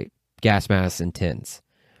M9 gas masks and tins,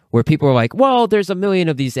 where people are like, well, there's a million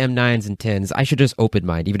of these M9s and tins. I should just open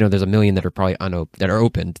mine, even though there's a million that are probably that are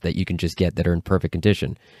opened that you can just get that are in perfect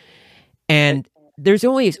condition. And there's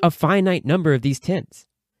only a finite number of these tins.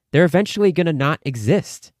 They're eventually going to not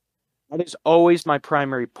exist. That is always my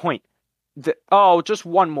primary point. Just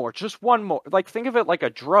one more. Like, think of it like a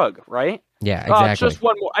drug, right? Yeah, exactly. Just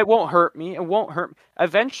one more. It won't hurt me.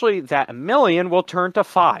 Eventually, that million will turn to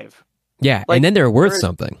 5. Yeah, and then they're worth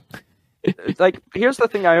something. Like, here's the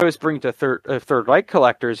thing I always bring to Third Reich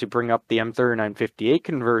collectors who bring up the M3958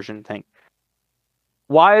 conversion thing.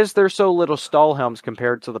 Why is there so little Stahlhelms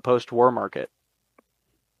compared to the post-war market?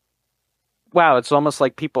 Wow, it's almost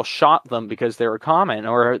like people shot them because they were common,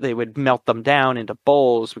 or they would melt them down into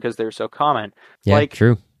bowls because they were so common. Yeah,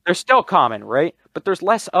 true. They're still common, right? But there's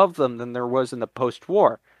less of them than there was in the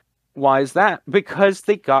post-war. Why is that? Because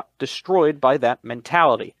they got destroyed by that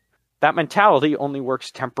mentality. That mentality only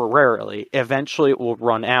works temporarily. Eventually it will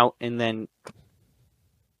run out, and then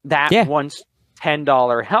that once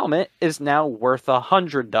 $10 helmet is now worth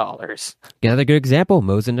 $100. Another good example,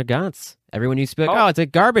 Mosin Nagants. Everyone used to be like, it's a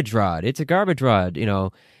garbage rod. It's a garbage rod.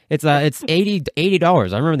 It's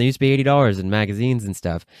 $80. I remember they used to be $80 in magazines and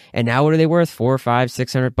stuff. And now what are they worth? $400,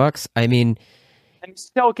 $500, $600? I mean, and you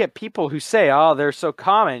still get people who say, they're so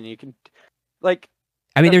common. You can, like,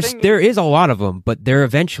 I mean, there is a lot of them, but there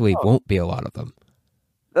eventually won't be a lot of them.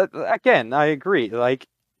 Again, I agree. Like,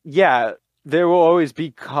 yeah, there will always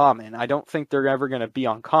be common. I don't think they're ever going to be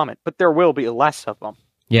uncommon, but there will be less of them.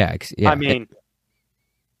 Yeah. I mean,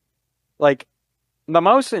 like, the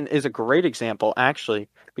Mosin is a great example, actually,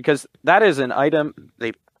 because that is an item.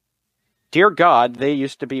 Dear God, they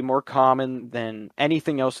used to be more common than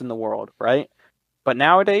anything else in the world, right? But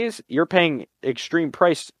nowadays, you're paying extreme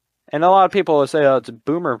price. And a lot of people will say, it's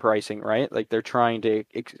boomer pricing, right? Like, they're trying to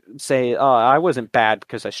say, I wasn't bad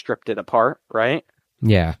because I stripped it apart, right?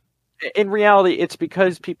 Yeah. In reality, it's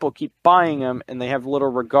because people keep buying them and they have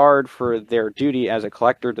little regard for their duty as a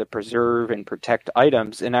collector to preserve and protect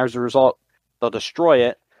items. And as a result, they'll destroy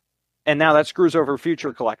it. And now that screws over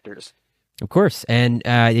future collectors. Of course. And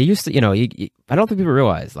they used to, I don't think people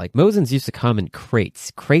realize, like, Mosins used to come in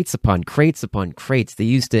crates upon crates upon crates. They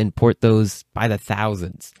used to import those by the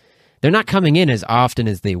thousands. They're not coming in as often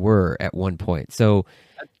as they were at one point. So,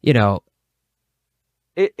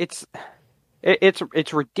 It's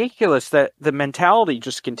ridiculous that the mentality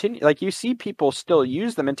just continues. Like, you see people still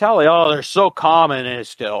use the mentality, they're so common and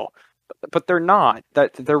still, but they're not.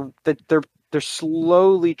 That they're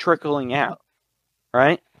slowly trickling out,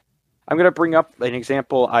 right? I'm going to bring up an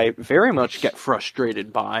example I very much get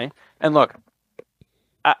frustrated by. And look,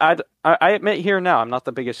 I admit here now, I'm not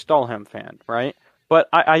the biggest Stahlhelm fan, right? But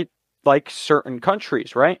I like certain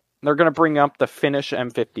countries, right? They're going to bring up the Finnish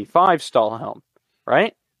M55 Stahlhelm,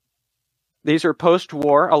 right? These are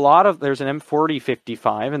post-war. There's an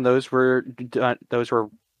M4055, and those were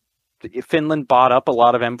Finland bought up a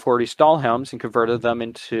lot of M40 Stahlhelms and converted them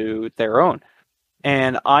into their own.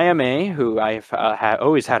 And IMA, who I've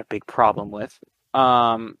always had a big problem with,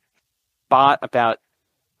 bought about,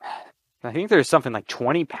 I think there's something like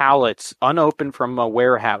 20 pallets unopened from a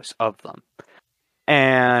warehouse of them.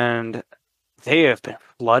 And they have been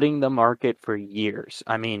flooding the market for years.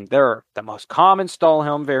 I mean, they're the most common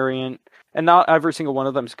Stahlhelm variant. And not every single one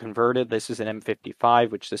of them is converted. This is an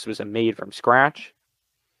M55, which this was a made from scratch.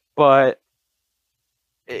 But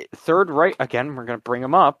Third Reich, again, we're going to bring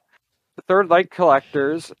them up. The Third Reich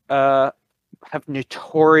collectors have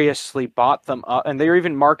notoriously bought them up, and they're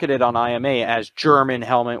even marketed on IMA as German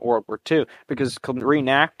helmet World War II, because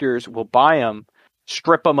reenactors will buy them,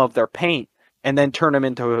 strip them of their paint, and then turn them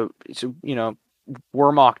into,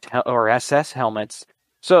 Wehrmacht or SS helmets.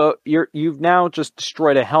 So you've now just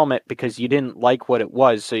destroyed a helmet because you didn't like what it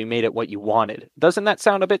was, so you made it what you wanted. Doesn't that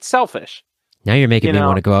sound a bit selfish? Now you're making me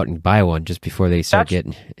want to go out and buy one just before they start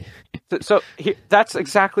getting. So that's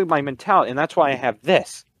exactly my mentality, and that's why I have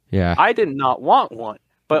this. Yeah. I did not want one,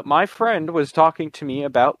 but my friend was talking to me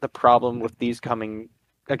about the problem with these coming.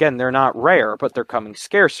 Again, they're not rare, but they're coming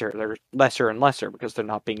scarcer. They're lesser and lesser because they're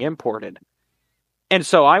not being imported. And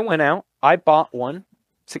so I went out, I bought one,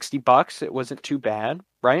 $60. It wasn't too bad,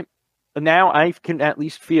 right? But now I can at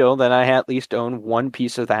least feel that I at least own one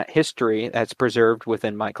piece of that history that's preserved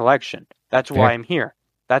within my collection. That's why I'm here.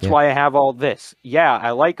 That's why I have all this. Yeah,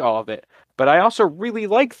 I like all of it. But I also really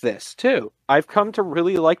like this, too. I've come to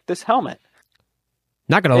really like this helmet.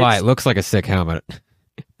 Not going to lie, it looks like a sick helmet.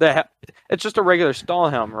 It's just a regular Stahl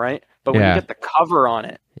helmet, right? But when you get the cover on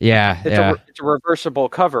it, it's a reversible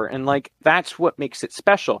cover. And, that's what makes it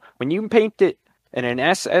special. When you paint it in an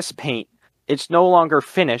SS paint, it's no longer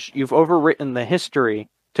finished. You've overwritten the history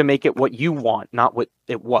to make it what you want, not what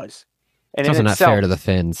it was. And it's also not fair to the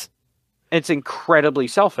Finns. It's incredibly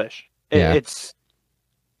selfish. It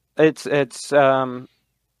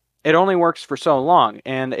only works for so long,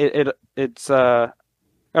 and it's I'm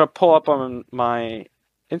gonna pull up on my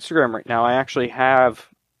Instagram right now. I actually have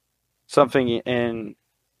something in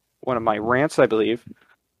one of my rants, I believe.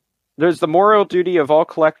 There's the moral duty of all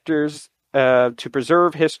collectors to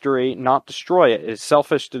preserve history, not destroy it. It is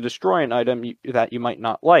selfish to destroy an item that you might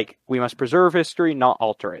not like. We must preserve history, not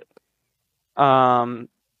alter it.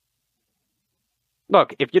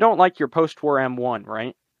 Look, if you don't like your post-war M1,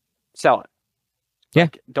 right? Sell it. Yeah.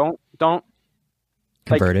 Don't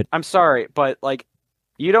convert it. I'm sorry, but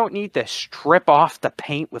you don't need to strip off the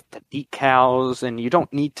paint with the decals, and you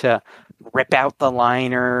don't need to rip out the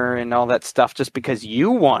liner and all that stuff just because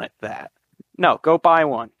you wanted that. No, go buy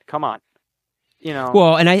one. Come on.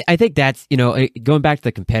 Well, and I think that's, going back to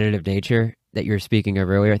the competitive nature that you were speaking of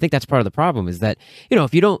earlier, I think that's part of the problem is that,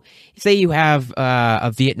 if you don't, say you have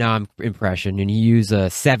a Vietnam impression and you use a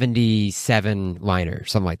 77 liner,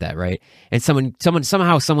 something like that, right? And someone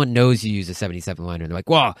knows you use a 77 liner. And they're like,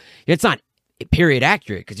 well, it's not period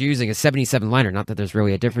accurate because you're using a 77 liner. Not that there's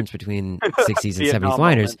really a difference between 60s and 70s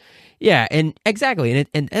liners. Yeah, and exactly.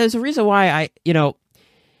 And there's a reason why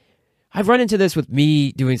I've run into this with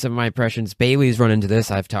me doing some of my impressions. Bailey's run into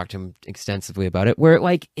this. I've talked to him extensively about it, where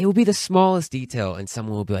it will be the smallest detail and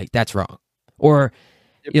someone will be like, that's wrong. Or,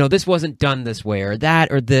 this wasn't done this way or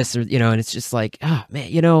that or this, or, and it's just like, oh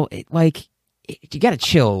man, you got to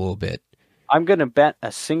chill a little bit. I'm going to bet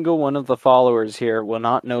a single one of the followers here will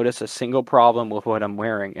not notice a single problem with what I'm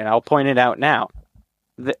wearing. And I'll point it out now.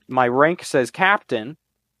 My rank says captain.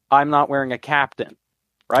 I'm not wearing a captain,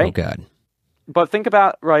 right? Oh God. But think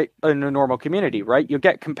about, right, in a normal community, right? You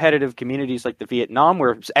get competitive communities like the Vietnam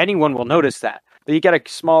where anyone will notice that. But you get a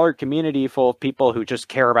smaller community full of people who just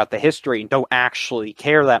care about the history and don't actually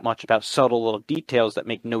care that much about subtle little details that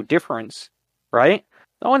make no difference, right?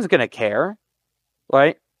 No one's going to care,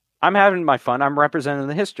 right? I'm having my fun. I'm representing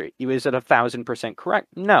the history. Is it 1,000% correct?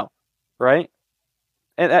 No, right?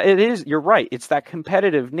 And it is, you're right. It's that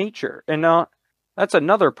competitive nature. And that's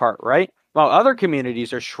another part, right? While other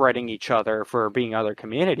communities are shredding each other for being other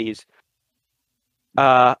communities,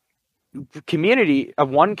 one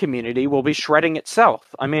community will be shredding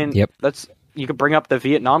itself. I mean, you could bring up the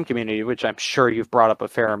Vietnam community, which I'm sure you've brought up a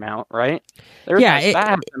fair amount, right? That has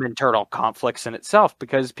some internal conflicts in itself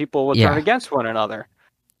because people will turn against one another.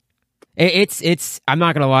 It's. I'm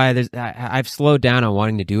not gonna lie. I've slowed down on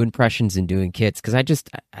wanting to do impressions and doing kits because I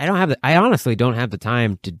honestly don't have the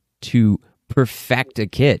time to perfect a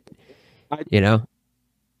kit.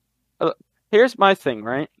 Here's my thing,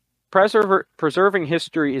 right? Preserving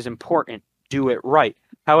history is important. Do it right.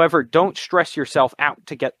 However, don't stress yourself out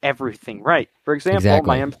to get everything right. For example,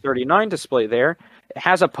 my M39 display there, it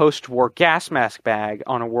has a post-war gas mask bag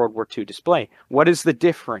on a World War II display. What is the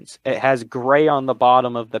difference? It has gray on the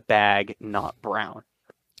bottom of the bag, not brown.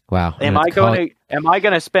 Wow. Am I going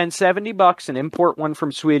to spend $70 and import one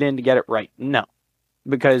from Sweden to get it right? No.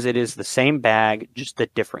 Because it is the same bag, just a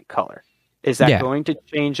different color. Is that going to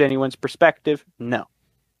change anyone's perspective? No.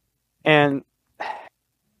 And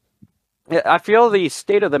I feel the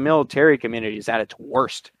state of the military community is at its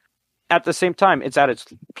worst. at the same time, it's at its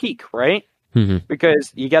peak, right?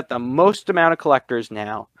 Because you get the most amount of collectors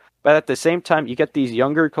now, but at the same time, you get these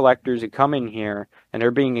younger collectors who come in here and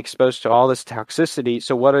they're being exposed to all this toxicity.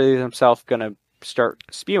 So what are they themselves going to start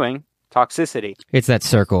spewing? Toxicity. It's that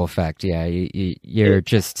circle effect. Yeah, you're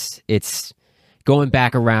just, it's going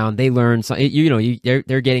back around. They learn something.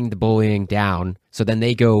 They're getting the bullying down, so then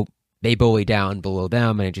they bully down below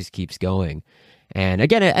them, and it just keeps going. And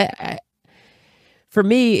again, for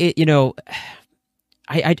me,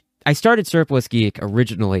 I started Surplus Geek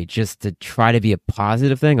originally just to try to be a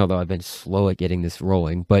positive thing, although I've been slow at getting this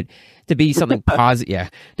rolling, but to be something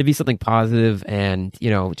positive, to be something positive and,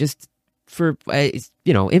 just for,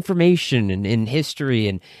 information and history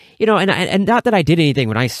and, and not that I did anything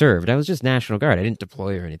when I served. I was just National Guard. I didn't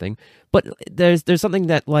deploy or anything, but there's something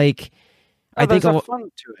that I think there's a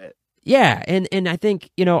fun to it. Yeah. And I think,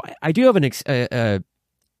 I do have an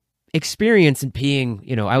experience in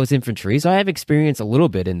being, I was infantry, so I have experience a little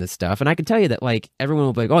bit in this stuff, and I can tell you that everyone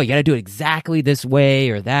will be like, oh, you got to do it exactly this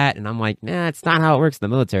way or that, and I'm like, nah, it's not how it works in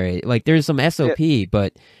the military. There's some SOP,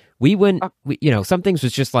 but we wouldn't, some things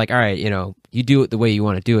was just like, all right, you do it the way you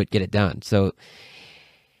want to do it, get it done. So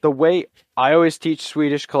the way I always teach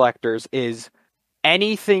Swedish collectors is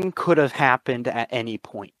anything could have happened at any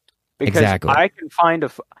point, because exactly. I can find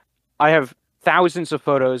I have thousands of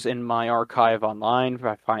photos in my archive online.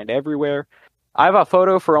 I find everywhere. I have a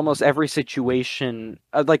photo for almost every situation,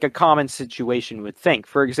 like a common situation you would think.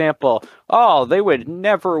 For example, oh, they would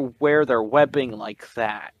never wear their webbing like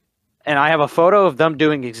that. And I have a photo of them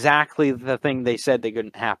doing exactly the thing they said they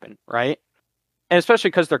couldn't happen, right? And especially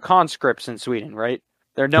because they're conscripts in Sweden, right?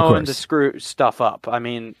 They're known to screw stuff up. I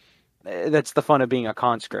mean, that's the fun of being a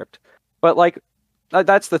conscript. But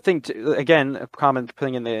that's the thing, again, a common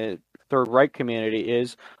thing in the Third Reich community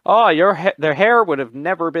is, oh, their hair would have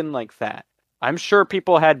never been like that. I'm sure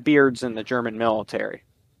people had beards in the German military.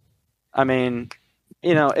 I mean,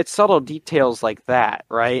 it's subtle details like that,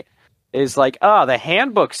 right? Is the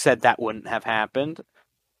handbook said that wouldn't have happened.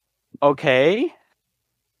 Okay.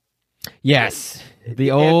 Yes.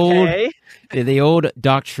 The old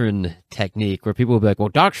doctrine technique where people will be like, well,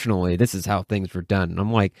 doctrinally, this is how things were done. And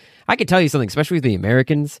I'm like, I can tell you something, especially with the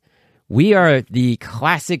Americans. We are the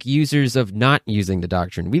classic users of not using the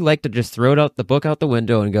doctrine. We like to just throw the book out the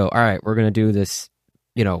window and go, all right, we're going to do this,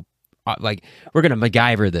 we're going to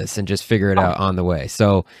MacGyver this and just figure it out on the way.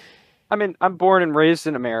 So, I mean, I'm born and raised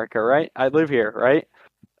in America, right? I live here, right?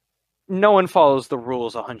 No one follows the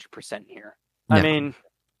rules 100% here. No. I mean,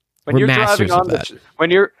 when you're driving on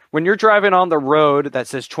when you're driving on the road that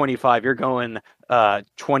says 25, you're going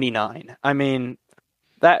 29. I mean,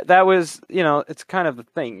 that was, it's kind of the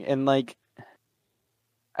thing. And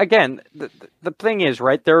again, the thing is,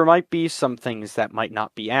 right, there might be some things that might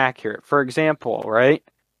not be accurate. For example, right,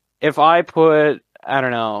 if I put, I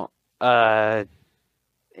don't know, an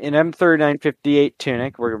M3958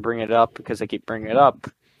 tunic, we're going to bring it up because I keep bringing it up,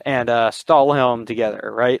 and Stahlhelm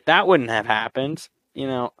together, right? That wouldn't have happened,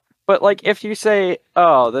 But if you say,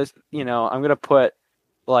 oh, this, I'm going to put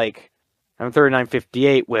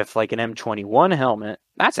M3958 with an M21 helmet,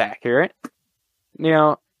 that's accurate.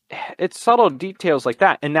 It's subtle details like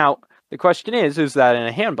that. And now the question is that in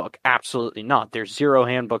a handbook? Absolutely not. There's zero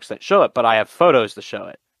handbooks that show it, but I have photos to show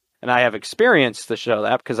it. And I have experience to show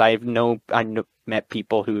that because I met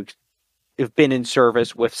people who have been in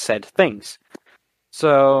service with said things.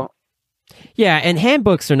 So, yeah, and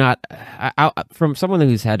handbooks are not from someone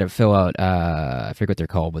who's had to fill out. I forget what they're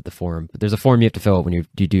called with the form, but there's a form you have to fill out when you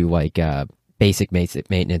do basic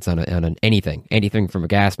maintenance on anything from a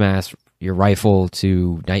gas mask, your rifle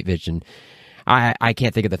to night vision. I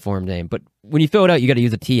can't think of the form name, but when you fill it out, you got to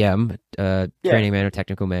use a TM, training manual,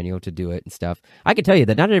 technical manual to do it and stuff. I can tell you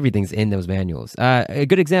that not everything's in those manuals. A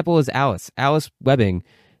good example is Alice webbing.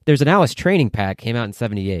 There's an Alice training pack came out in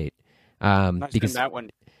 '78. Because that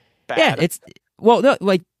one, bad. Yeah,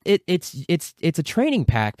 it's a training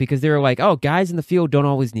pack because they were like, oh, guys in the field don't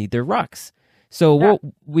always need their rucks. So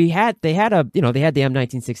they had the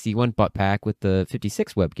M1961 butt pack with the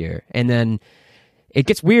 56 web gear, and then it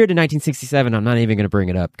gets weird in 1967. I'm not even going to bring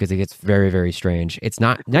it up because it gets very, very strange. It's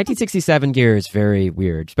not 1967 gear is very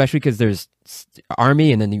weird, especially because there's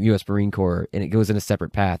Army and then the U.S. Marine Corps, and it goes in a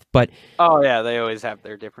separate path. But oh yeah, they always have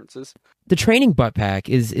their differences. The training butt pack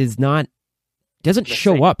doesn't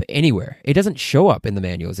show up anywhere. It doesn't show up in the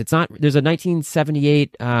manuals. It's not. There's a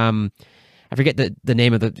 1978. I forget the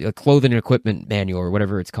name of the clothing and equipment manual or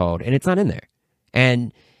whatever it's called, and it's not in there.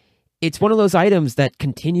 And it's one of those items that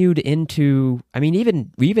continued into. I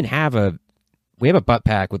mean, we have a butt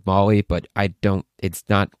pack with Molly, but it's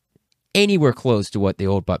not anywhere close to what the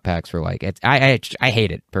old butt packs were like. I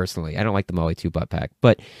hate it personally. I don't like the Molly 2 butt pack,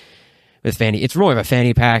 but with fanny, it's more of a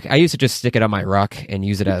fanny pack. I used to just stick it on my ruck and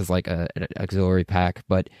use it as like an auxiliary pack,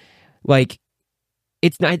 but like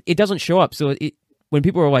it's not. It doesn't show up. So when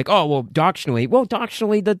people are like, "Oh, well, doctrinally,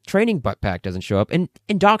 the training butt pack doesn't show up," and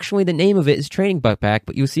doctrinally, the name of it is training butt pack,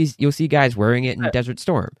 but you'll see guys wearing it in Desert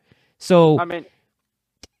Storm. So I mean,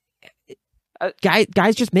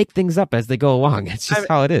 guys just make things up as they go along. It's just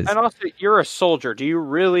how it is. And also, you're a soldier. Do you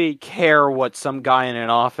really care what some guy in an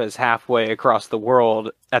office halfway across the world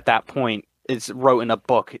at that point wrote in a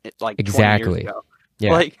book like 20 years ago?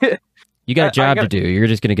 Yeah. Like, you got a job to do. You're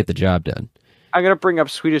just going to get the job done. I'm going to bring up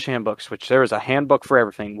Swedish handbooks, which there is a handbook for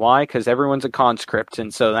everything. Why? Because everyone's a conscript,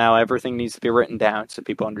 and so now everything needs to be written down so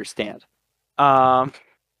people understand. Love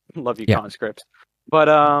you, conscripts. But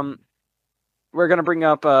we're going to bring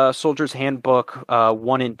up Soldier's Handbook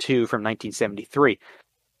 1 and 2 from 1973.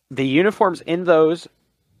 The uniforms in those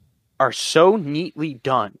are so neatly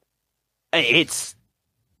done. It's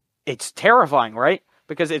terrifying, right?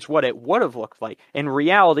 Because it's what it would have looked like. In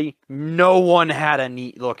reality, no one had a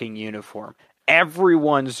neat-looking uniform.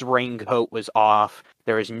 Everyone's raincoat was off.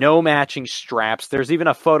 There is no matching straps. There's even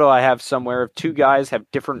a photo I have somewhere of two guys have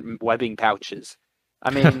different webbing pouches.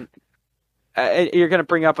 I mean, you're going to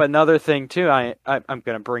bring up another thing, too. I'm going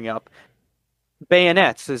to bring up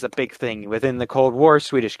bayonets is a big thing within the Cold War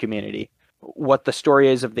Swedish community. What the story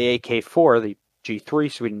is of the AK-4, the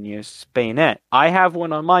G3 Sweden used bayonet. I have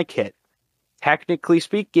one on my kit. Technically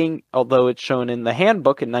speaking, although it's shown in the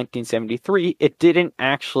handbook in 1973, it didn't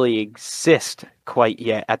actually exist quite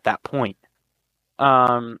yet at that point.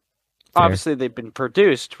 Obviously, they've been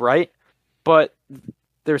produced, right? But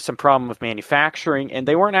there's some problem with manufacturing, and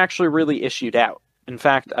they weren't actually really issued out. In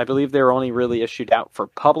fact, I believe they were only really issued out for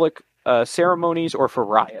public ceremonies or for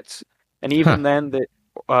riots. And even then,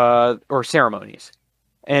 or ceremonies.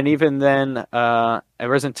 And even then, it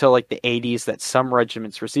wasn't until like the 80s that some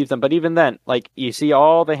regiments received them. But even then, like you see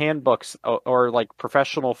all the handbooks or like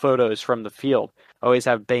professional photos from the field always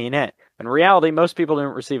have bayonet. In reality, most people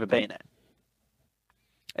didn't receive a bayonet.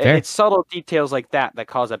 It's subtle details like that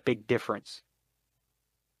cause a big difference.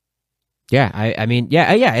 Yeah, I mean,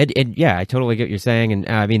 I totally get what you're saying. And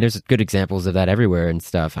I mean, there's good examples of that everywhere and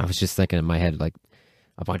stuff. I was just thinking in my head, like,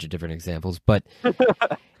 a bunch of different examples, but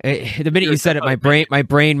the minute you said it, my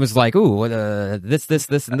brain was like, "Ooh, this,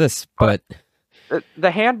 and this." But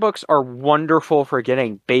the handbooks are wonderful for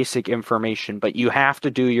getting basic information, but you have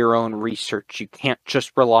to do your own research. You can't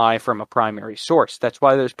just rely from a primary source. That's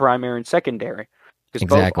why there's primary and secondary, because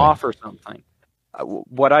both offer something.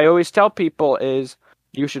 What I always tell people is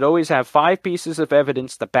you should always have 5 pieces of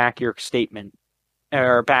evidence to back your statement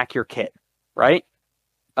or back your kit, right?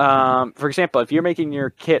 For example, if you're making your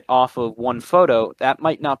kit off of one photo, that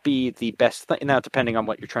might not be the best thing. Now, depending on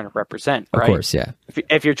what you're trying to represent, right? Of course, yeah.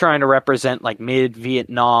 If you're trying to represent like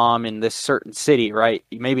mid-Vietnam in this certain city, right?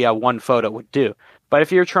 Maybe a one photo would do. But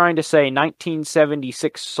if you're trying to say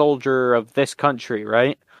 1976 soldier of this country,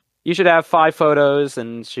 right? You should have 5 photos,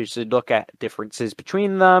 and you should look at differences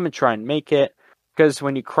between them and try and make it. Because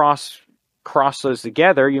when you cross those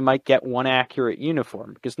together, you might get one accurate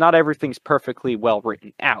uniform, because not everything's perfectly well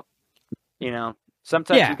written out. You know,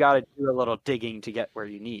 sometimes you got to do a little digging to get where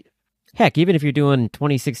you need. Heck, even if you're doing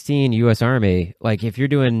 2016 U.S. Army, like if you're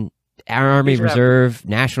doing Army Reserve,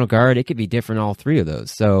 National Guard, it could be different, all 3 of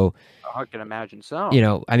those. So I can imagine so. You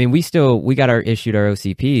know, I mean, we got issued our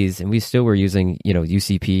OCPs, and we still were using,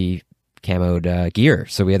 UCP camoed gear.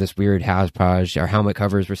 So we had this weird hodgepodge. Our helmet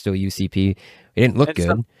covers were still UCP. It didn't look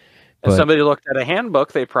good. If somebody looked at a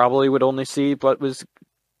handbook, they probably would only see what was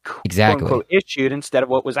exactly quote, unquote, issued instead of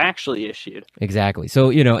what was actually issued. Exactly.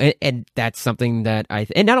 So, and that's something that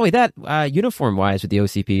and not only that, uniform-wise with the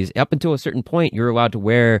OCPs, up until a certain point, you're allowed to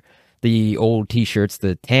wear the old T-shirts,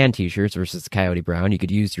 the tan T-shirts versus the Coyote Brown. You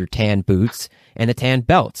could use your tan boots and the tan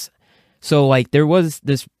belts. So, like, there was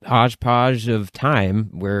this hodgepodge of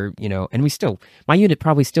time where, and my unit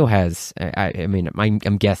probably still has,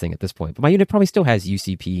 I'm guessing at this point, but my unit probably still has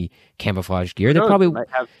UCP camouflage gear. They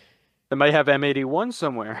might have M81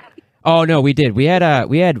 somewhere. Oh, no, we did. We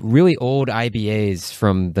had really old IBAs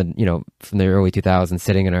from the early 2000s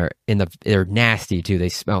sitting they're nasty too. They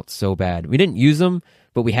smelled so bad. We didn't use them,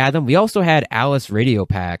 but we had them. We also had Alice radio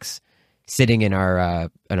packs sitting in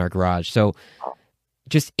our garage. So,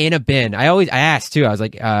 just in a bin. I asked too. I was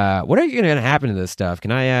like, what are you going to happen to this stuff?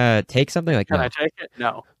 Can I take something? Like, Can I take it?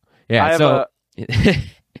 No. Yeah.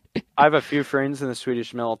 I have a few friends in the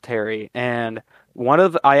Swedish military, and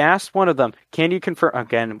I asked one of them, can you confirm,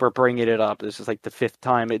 again, we're bringing it up, this is like the 5th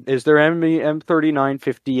time, is there M39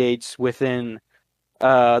 58s within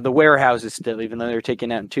the warehouses still, even though they were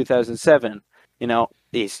taken out in 2007.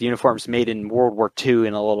 These uniforms made in World War II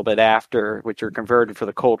and a little bit after, which are converted for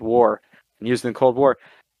the Cold War and used in the Cold War.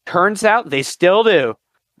 Turns out they still do.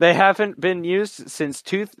 They haven't been used since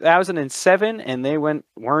 2007, and they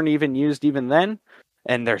weren't even used even then,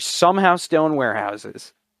 and they're somehow still in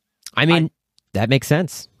warehouses. I mean, that makes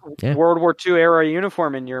sense. Yeah. World War II era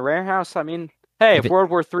uniform in your warehouse. I mean, hey, if World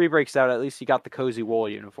War III breaks out, at least you got the cozy wool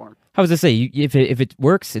uniform. I was gonna say, if it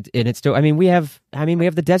works, and it's still. I mean, we have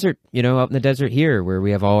the desert, out in the desert here, where we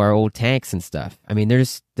have all our old tanks and stuff. I mean,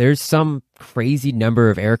 there's some crazy number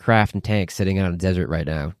of aircraft and tanks sitting out in the desert right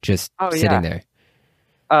now, just sitting there.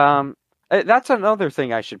 That's another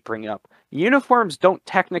thing I should bring up. Uniforms don't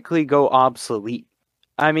technically go obsolete.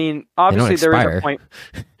 I mean, obviously there is a point.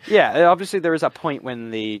 Yeah, obviously there is a point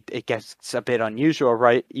when it gets a bit unusual,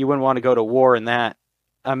 right? You wouldn't want to go to war in that.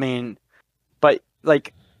 I mean, but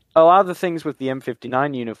like a lot of the things with the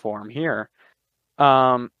M59 uniform here,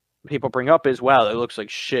 people bring up is, wow, it looks like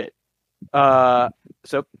shit. Sorry.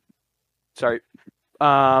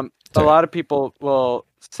 A lot of people will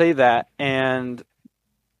say that, and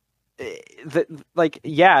it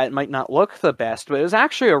might not look the best, but it was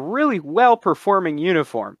actually a really well-performing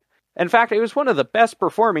uniform. In fact, it was one of the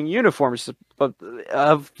best-performing uniforms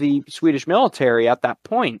of the Swedish military at that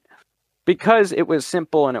point, because it was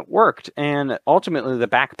simple and it worked. And ultimately, the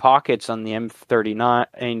back pockets on the M39,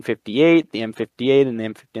 M58, the M58, and the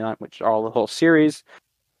M59, which are all the whole series,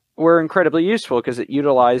 were incredibly useful because it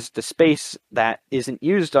utilized the space that isn't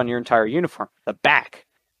used on your entire uniform, the back.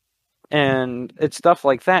 And it's stuff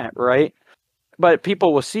like that, right? But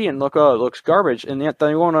people will see and look, oh, it looks garbage, and yet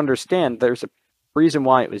they won't understand there's a reason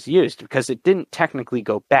why it was used, because it didn't technically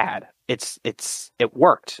go bad. It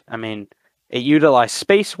worked. I mean, it utilized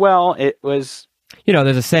space well. It was...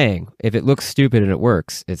 there's a saying, if it looks stupid and it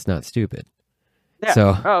works, it's not stupid. Yeah. So,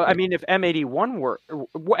 I mean, if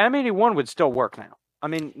M81 would still work now. I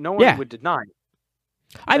mean, no one would deny it.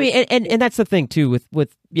 I mean, and that's the thing too with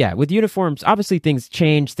uniforms. Obviously, things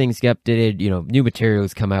change, things get updated. New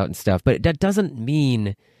materials come out and stuff. But that doesn't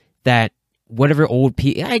mean that whatever old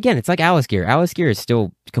again, it's like Alice gear. Alice gear is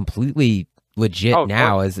still completely legit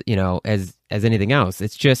now, as anything else.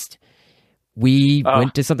 It's just we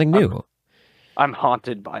went to something new. I'm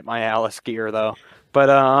haunted by my Alice gear though,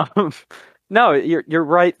 but no, you're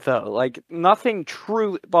right though. Like nothing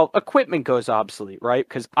true. Well, equipment goes obsolete, right?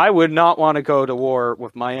 Because I would not want to go to war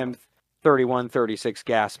with my M31, 36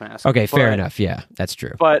 gas mask. Okay, fair enough. Yeah, that's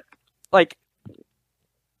true. But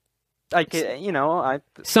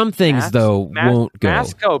some things won't go.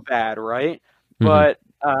 Masks go bad, right? Mm-hmm. But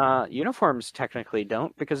uniforms technically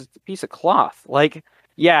don't, because it's a piece of cloth. Like,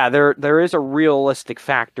 yeah, there is a realistic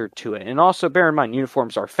factor to it. And also bear in mind,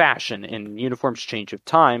 uniforms are fashion, and uniforms change with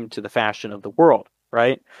time to the fashion of the world,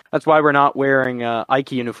 right? That's why we're not wearing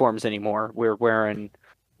Ike uniforms anymore. We're wearing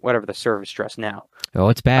whatever the service dress now. Oh,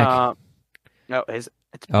 it's back. No, it's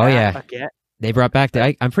back again. They brought back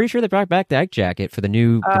I'm pretty sure they brought back the Ike jacket for the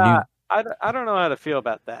new. I don't know how to feel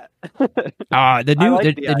about that.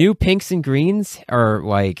 The new pinks and greens are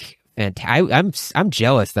like. And I'm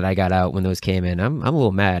jealous that I got out when those came in. I'm a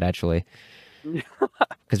little mad actually,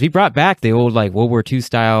 because we brought back the old like World War II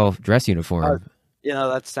style dress uniform.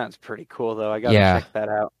 That sounds pretty cool though. I gotta check that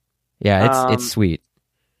out. Yeah, it's sweet.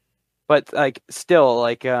 But like, still,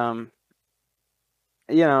 like,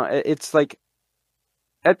 it's like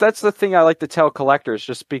that's the thing I like to tell collectors.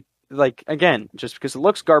 Just because it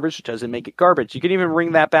looks garbage doesn't make it garbage. You can even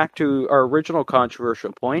bring that back to our original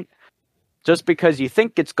controversial point. Just because you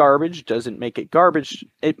think it's garbage doesn't make it garbage.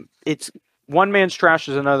 It's one man's trash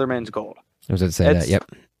is another man's gold. I was going to say that.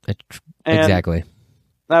 Yep. Exactly.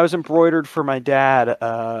 That was embroidered for my dad,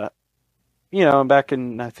 back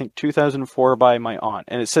in, I think, 2004 by my aunt.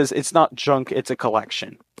 And it says it's not junk, it's a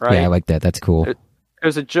collection, right? Yeah, I like that. That's cool. It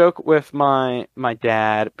was a joke with my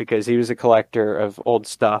dad, because he was a collector of old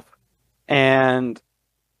stuff. And,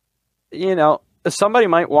 somebody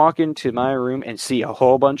might walk into my room and see a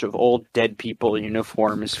whole bunch of old dead people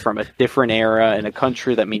uniforms from a different era in a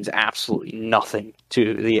country that means absolutely nothing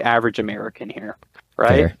to the average American here,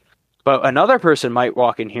 right? Fair. But another person might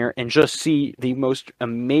walk in here and just see the most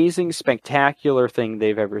amazing, spectacular thing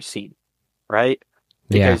they've ever seen, right?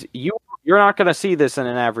 Because you're not going to see this in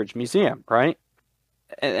an average museum, right?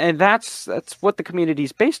 And that's what the community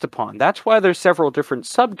is based upon. That's why there's several different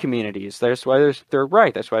sub-communities. That's why they're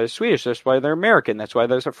right. That's why they're Swedish. That's why they're American. That's why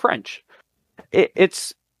there's a French.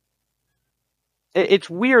 It's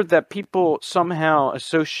weird that people somehow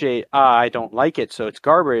associate, I don't like it, so it's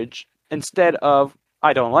garbage, instead of,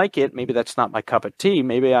 I don't like it, maybe that's not my cup of tea,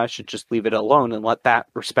 maybe I should just leave it alone and let that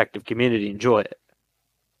respective community enjoy it.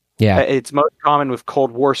 Yeah. It's most common with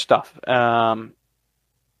Cold War stuff.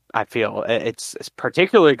 I feel it's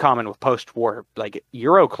particularly common with post-war, like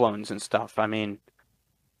Euro clones and stuff. I mean,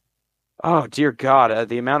 oh dear God,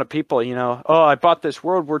 the amount of people, oh, I bought this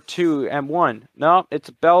World War II M1. No, it's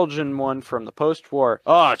a Belgian one from the post-war.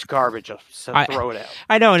 Oh, it's garbage. So throw it out.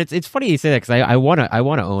 I know, and it's funny you say that because I wanna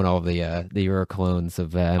own all the Euro clones of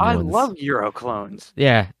M1s. I love Euro clones.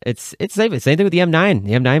 Yeah, it's same thing with the M9.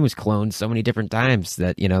 The M9 was cloned so many different times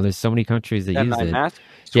that there's so many countries that use it. Mask?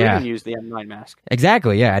 Sweden used the M9 mask.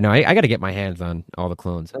 Exactly. Yeah, I know. I got to get my hands on all the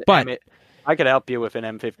clones, but I could help you with an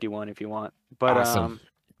M51 if you want. But awesome.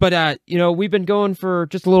 But we've been going for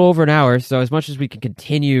just a little over an hour, so as much as we can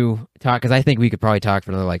continue talk, because I think we could probably talk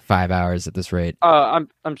for another like 5 hours at this rate. I'd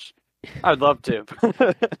love to.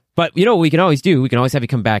 But what we can always do, we can always have you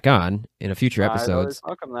come back on in a future episodes. I'd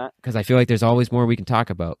welcome that, because I feel like there's always more we can talk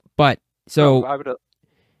about. But so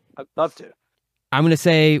I'd love to. I'm gonna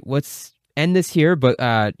say let's end this here, but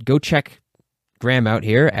go check Graham out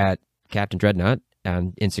here at Captain Dreadnought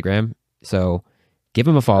on Instagram. So give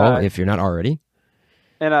him a follow if you're not already.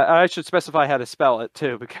 And I should specify how to spell it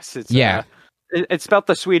too, because it's it's spelled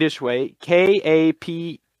the Swedish way,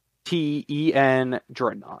 Kapten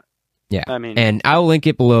Dreadnought. Yeah, and I'll link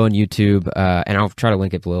it below on YouTube, and I'll try to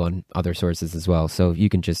link it below on other sources as well, so you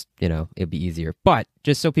can just it'll be easier. But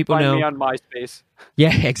just so people know, find me on MySpace.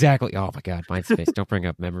 Yeah, exactly. Oh my God, MySpace! Don't bring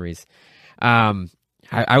up memories. I'm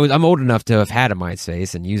old enough to have had a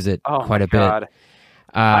MySpace and use it quite a bit.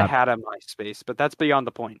 I had a MySpace, but that's beyond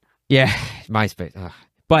the point. Yeah, MySpace.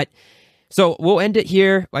 But so we'll end it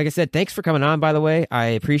here. Like I said, thanks for coming on, by the way. I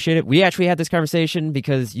appreciate it. We actually had this conversation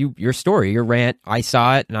because your story, your rant, I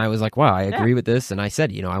saw it and I was like, wow, I agree with this. And I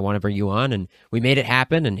said, I want to bring you on, and we made it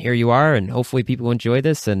happen. And here you are. And hopefully people enjoy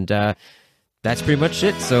this. And that's pretty much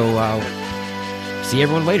it. So see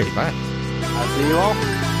everyone later. Bye. I'll see you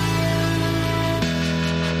all.